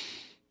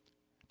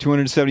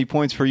 270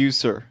 points for you,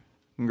 sir.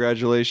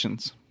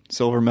 Congratulations.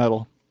 Silver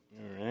medal.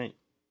 All right.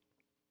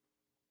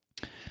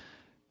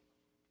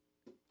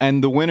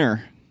 And the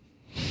winner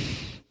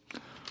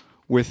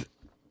with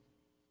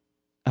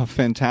a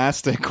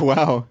fantastic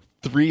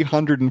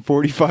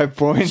 345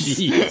 points.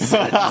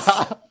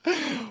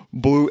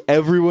 Blew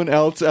everyone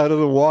else out of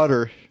the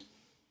water.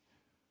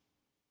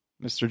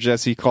 Mr.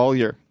 Jesse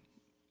Collier.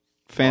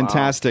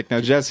 Fantastic.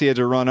 Now, Jesse had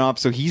to run up,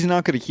 so he's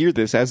not going to hear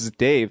this, as is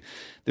Dave.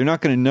 They're not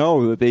going to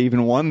know that they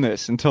even won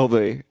this until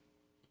they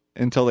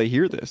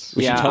hear this.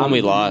 We should tell them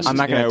we lost. I'm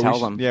not going to we tell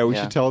should- them. Yeah, we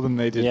should tell them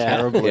they did Yeah.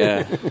 terribly.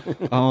 Yeah.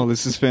 Oh,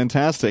 this is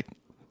fantastic.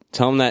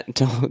 Tell them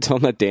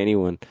that Danny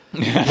won.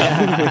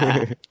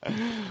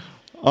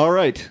 All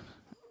right.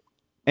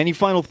 Any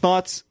final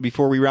thoughts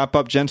before we wrap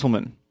up,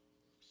 gentlemen?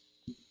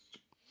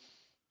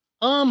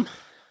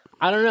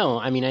 I don't know.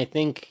 I mean, I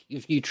think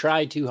if you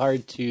try too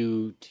hard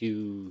to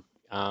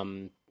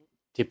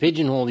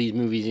pigeonhole these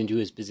movies into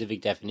a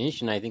specific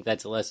definition, I think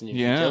that's a lesson in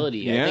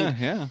futility.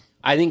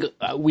 I think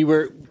we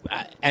were,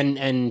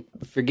 and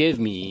forgive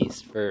me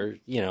for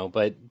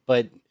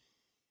but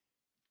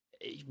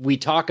we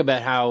talk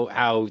about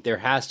how there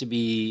has to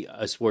be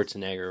a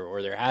Schwarzenegger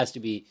or there has to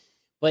be,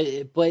 but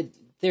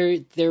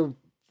there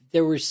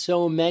were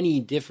so many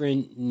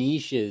different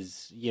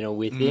niches,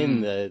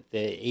 within the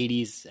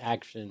 80s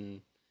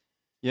action.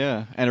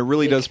 Yeah, and it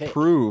really does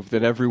prove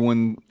that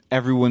everyone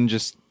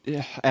just,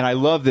 and I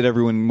love that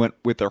everyone went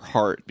with their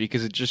heart,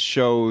 because it just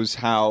shows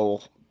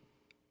how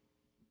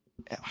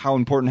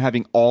important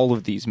having all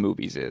of these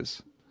movies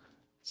is.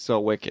 So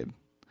wicked.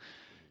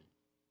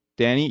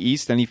 Danny,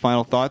 East, any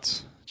final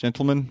thoughts,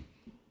 gentlemen?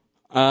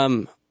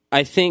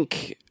 I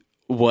think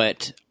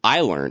what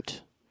I learned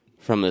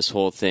from this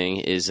whole thing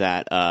is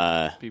that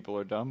People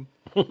are dumb.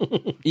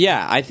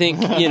 yeah, I think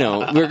we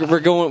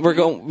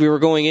were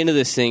going into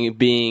this thing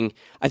being.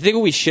 I think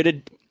what should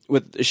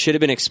have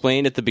been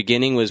explained at the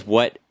beginning was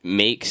what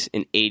makes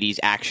an '80s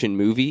action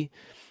movie,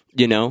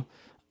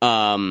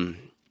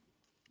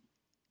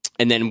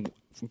 and then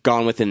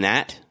gone within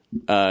that,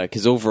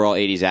 because overall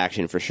 '80s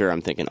action for sure.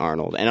 I'm thinking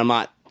Arnold, and I'm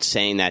not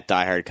saying that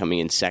Die Hard coming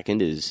in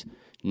second is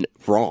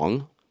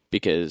wrong,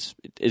 because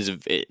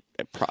it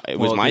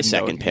was my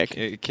second pick.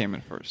 It came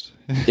in first.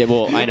 Yeah,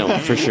 well, I know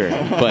for sure,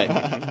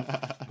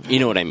 but you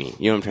know what I mean.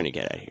 You know what I'm trying to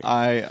get at here.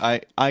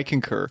 I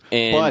concur,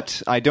 And-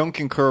 but I don't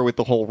concur with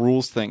the whole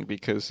rules thing,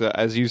 because,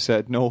 as you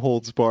said, no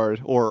holds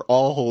barred or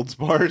all holds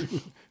barred.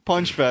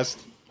 Punch fest.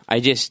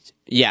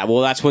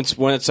 Well, that's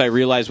once I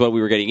realized what we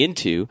were getting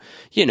into,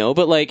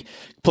 but like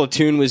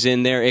Platoon was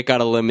in there, it got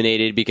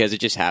eliminated because it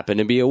just happened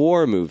to be a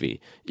war movie,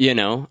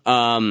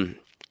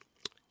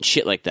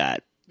 shit like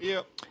that.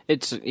 Yep.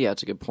 It's a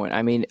good point.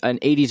 I mean, an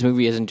 80s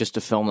movie isn't just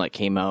a film that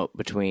came out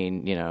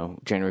between,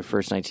 January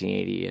 1st,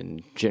 1980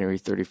 and January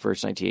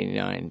 31st,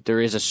 1989. There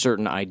is a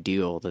certain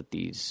ideal that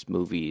these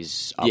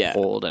movies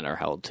uphold and are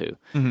held to.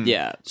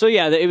 Yeah. So,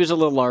 it was a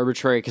little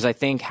arbitrary, because I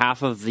think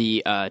half of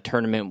the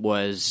tournament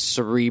was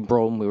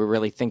cerebral, and we were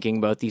really thinking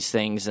about these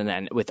things, and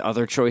then with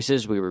other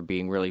choices, we were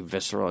being really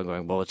visceral and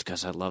going, well, it's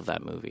because I love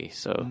that movie.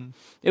 So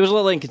it was a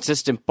little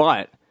inconsistent,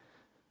 but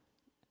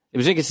it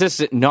was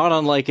inconsistent, not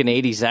unlike an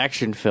 80s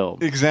action film.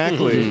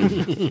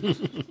 Exactly.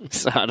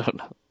 So I don't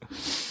know.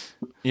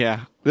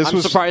 Yeah.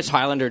 I'm surprised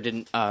Highlander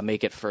didn't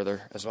make it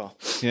further as well.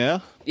 Yeah?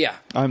 Yeah.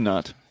 I'm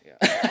not.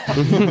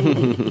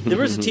 There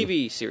was a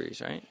TV series,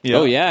 right? Yeah.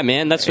 Oh yeah,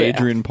 man. That's what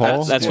Adrian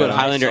Paul. That's what Yeah.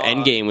 Highlander I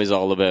saw. Endgame was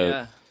all about.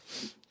 Yeah.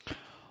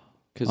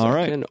 Because All there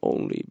right. can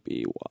only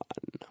be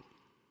one.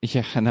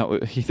 Yeah, and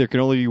there can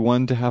only be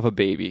one to have a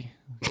baby.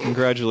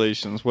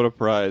 Congratulations. What a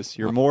prize.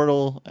 You're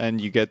mortal, and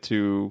you get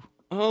to...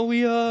 All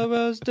we are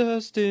as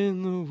dust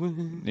in the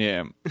wind.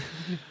 Yeah.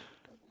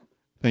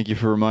 Thank you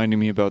for reminding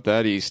me about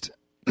that, East.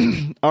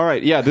 All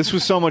right. Yeah, this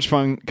was so much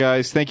fun,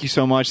 guys. Thank you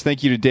so much.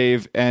 Thank you to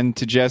Dave and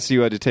to Jesse,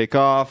 who had to take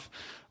off.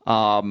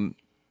 And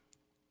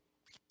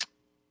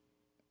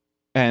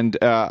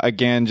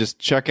again, just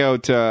check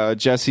out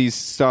Jesse's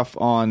stuff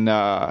on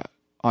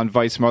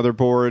Vice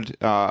Motherboard,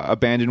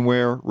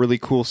 Abandonware, really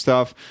cool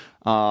stuff.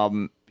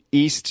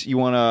 East, you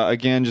want to,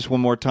 again, just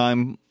one more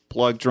time,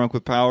 plug Drunk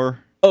with Power?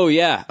 Oh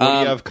yeah. What do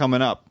you have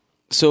coming up?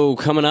 So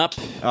coming up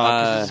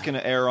 'Cause this is going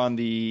to air on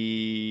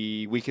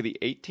the week of the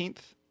 18th.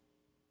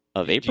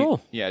 of Do you-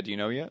 April. do you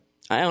know yet?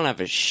 I don't have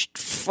a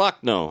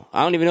fuck no.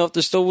 I don't even know if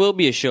there still will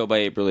be a show by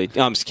April 8th.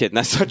 No, I'm just kidding.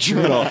 That's not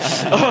true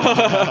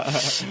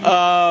at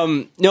all.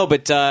 No,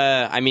 but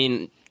I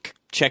mean,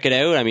 check it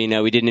out. I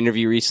mean, we did an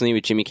interview recently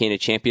with Jimmy Kane, a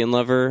Champion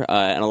Lover,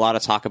 and a lot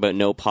of talk about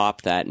No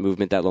Pop, that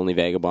movement that Lonely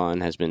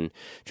Vagabond has been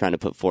trying to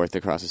put forth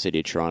across the city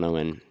of Toronto.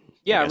 And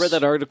Yeah, I guess- read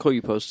that article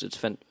you posted.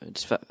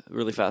 It's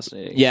really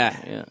fascinating.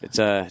 Yeah, it's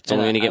only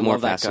going to get more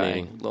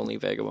fascinating. Lonely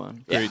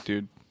Vagabond. Great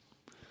dude.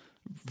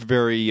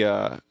 Very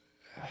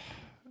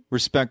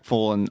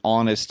respectful and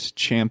honest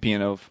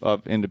champion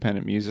of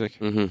independent music.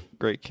 Mm-hmm.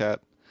 Great cat.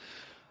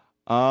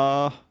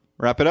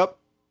 Wrap it up.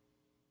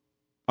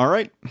 All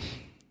right.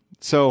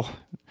 So,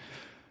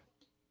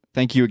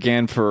 thank you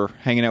again for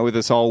hanging out with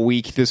us all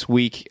week this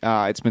week.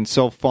 It's been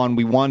so fun.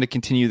 We want to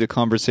continue the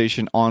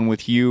conversation on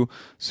with you.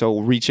 So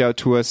reach out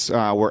to us.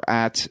 We're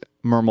at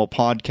Mermal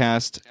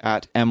Podcast,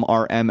 at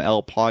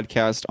MRML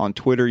Podcast on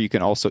Twitter. You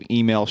can also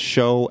email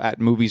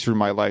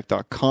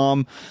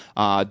show@moviesroommylife.com.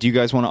 Do you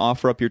guys want to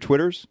offer up your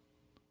Twitters?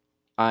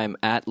 I'm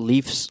at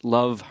Leafs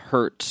Love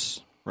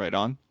Hurts. Right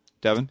on.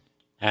 Devin?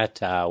 At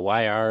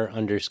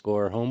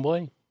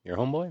YR_homeboy. Your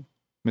homeboy?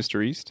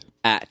 Mr. East?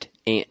 At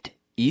Ant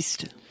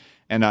East.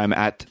 And I'm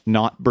at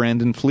not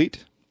Brandon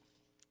Fleet.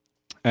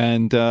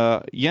 And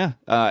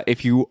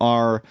if you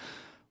are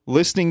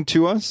listening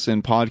to us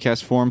in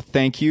podcast form,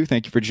 thank you.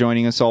 Thank you for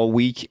joining us all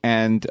week.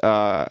 And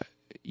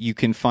you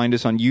can find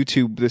us on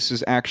YouTube. This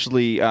is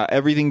actually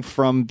everything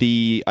from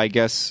the, I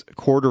guess,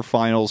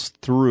 quarterfinals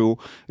through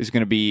is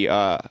going to be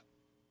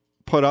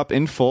put up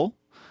in full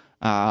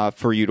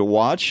for you to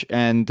watch.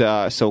 And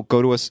so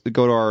go to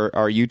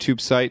our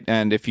YouTube site.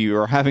 And if you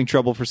are having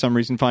trouble for some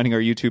reason finding our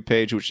YouTube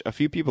page, which a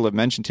few people have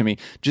mentioned to me,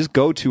 just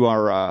go to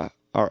our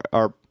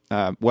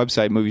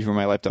website,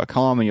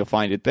 moviesroommylife.com, and you'll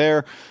find it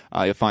there.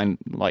 You'll find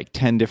like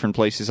 10 different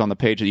places on the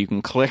page that you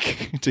can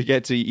click to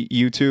get to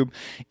YouTube.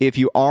 If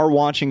you are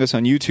watching us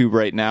on YouTube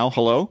right now,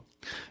 hello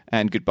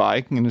and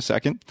goodbye in a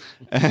second.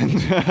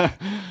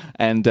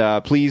 And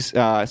please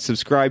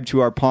subscribe to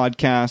our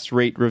podcast,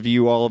 rate,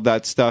 review, all of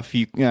that stuff.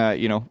 We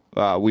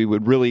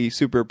would really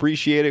super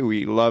appreciate it.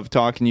 We love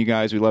talking to you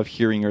guys. We love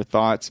hearing your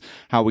thoughts,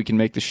 how we can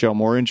make the show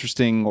more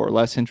interesting or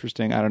less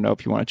interesting. I don't know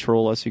if you want to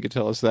troll us, you could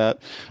tell us that.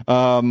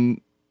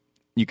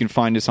 You can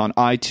find us on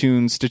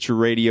iTunes, Stitcher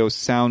Radio,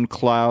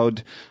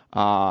 SoundCloud,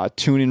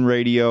 TuneIn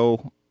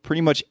Radio,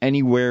 pretty much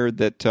anywhere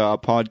that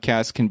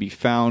podcasts can be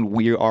found.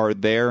 We are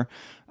there.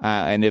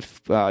 And if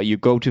you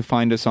go to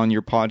find us on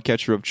your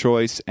podcatcher of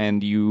choice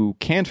and you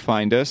can't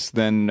find us,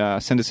 then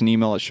send us an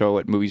email at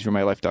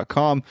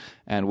show@moviesroommylife.com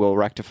and we'll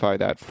rectify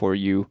that for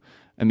you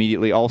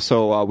immediately.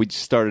 Also, we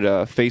just started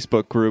a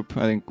Facebook group.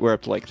 I think we're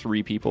up to like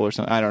 3 people or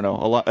something. I don't know.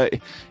 A lot.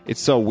 It's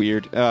so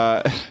weird.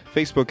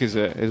 Facebook is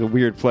a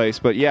weird place.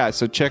 But yeah,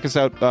 so check us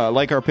out.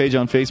 Like our page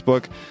on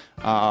Facebook.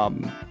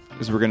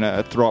 Because we're going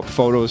to throw up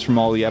photos from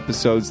all the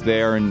episodes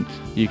there, and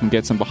you can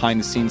get some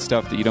behind-the-scenes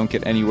stuff that you don't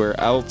get anywhere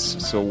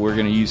else. So we're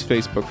going to use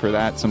Facebook for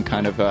that, some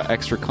kind of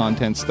extra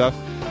content stuff.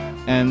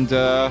 And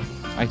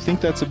I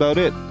think that's about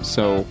it.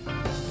 So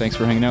thanks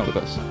for hanging out with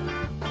us.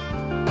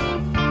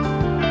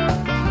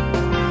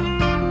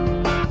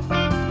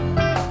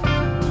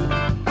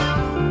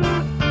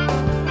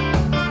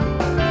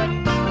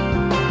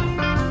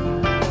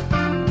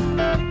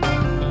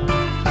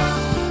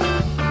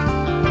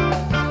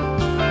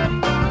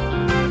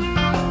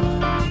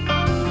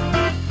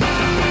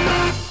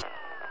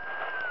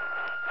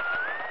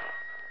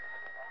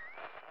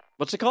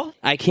 What's it called?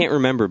 I can't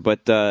remember,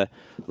 but a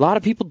lot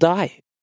of people die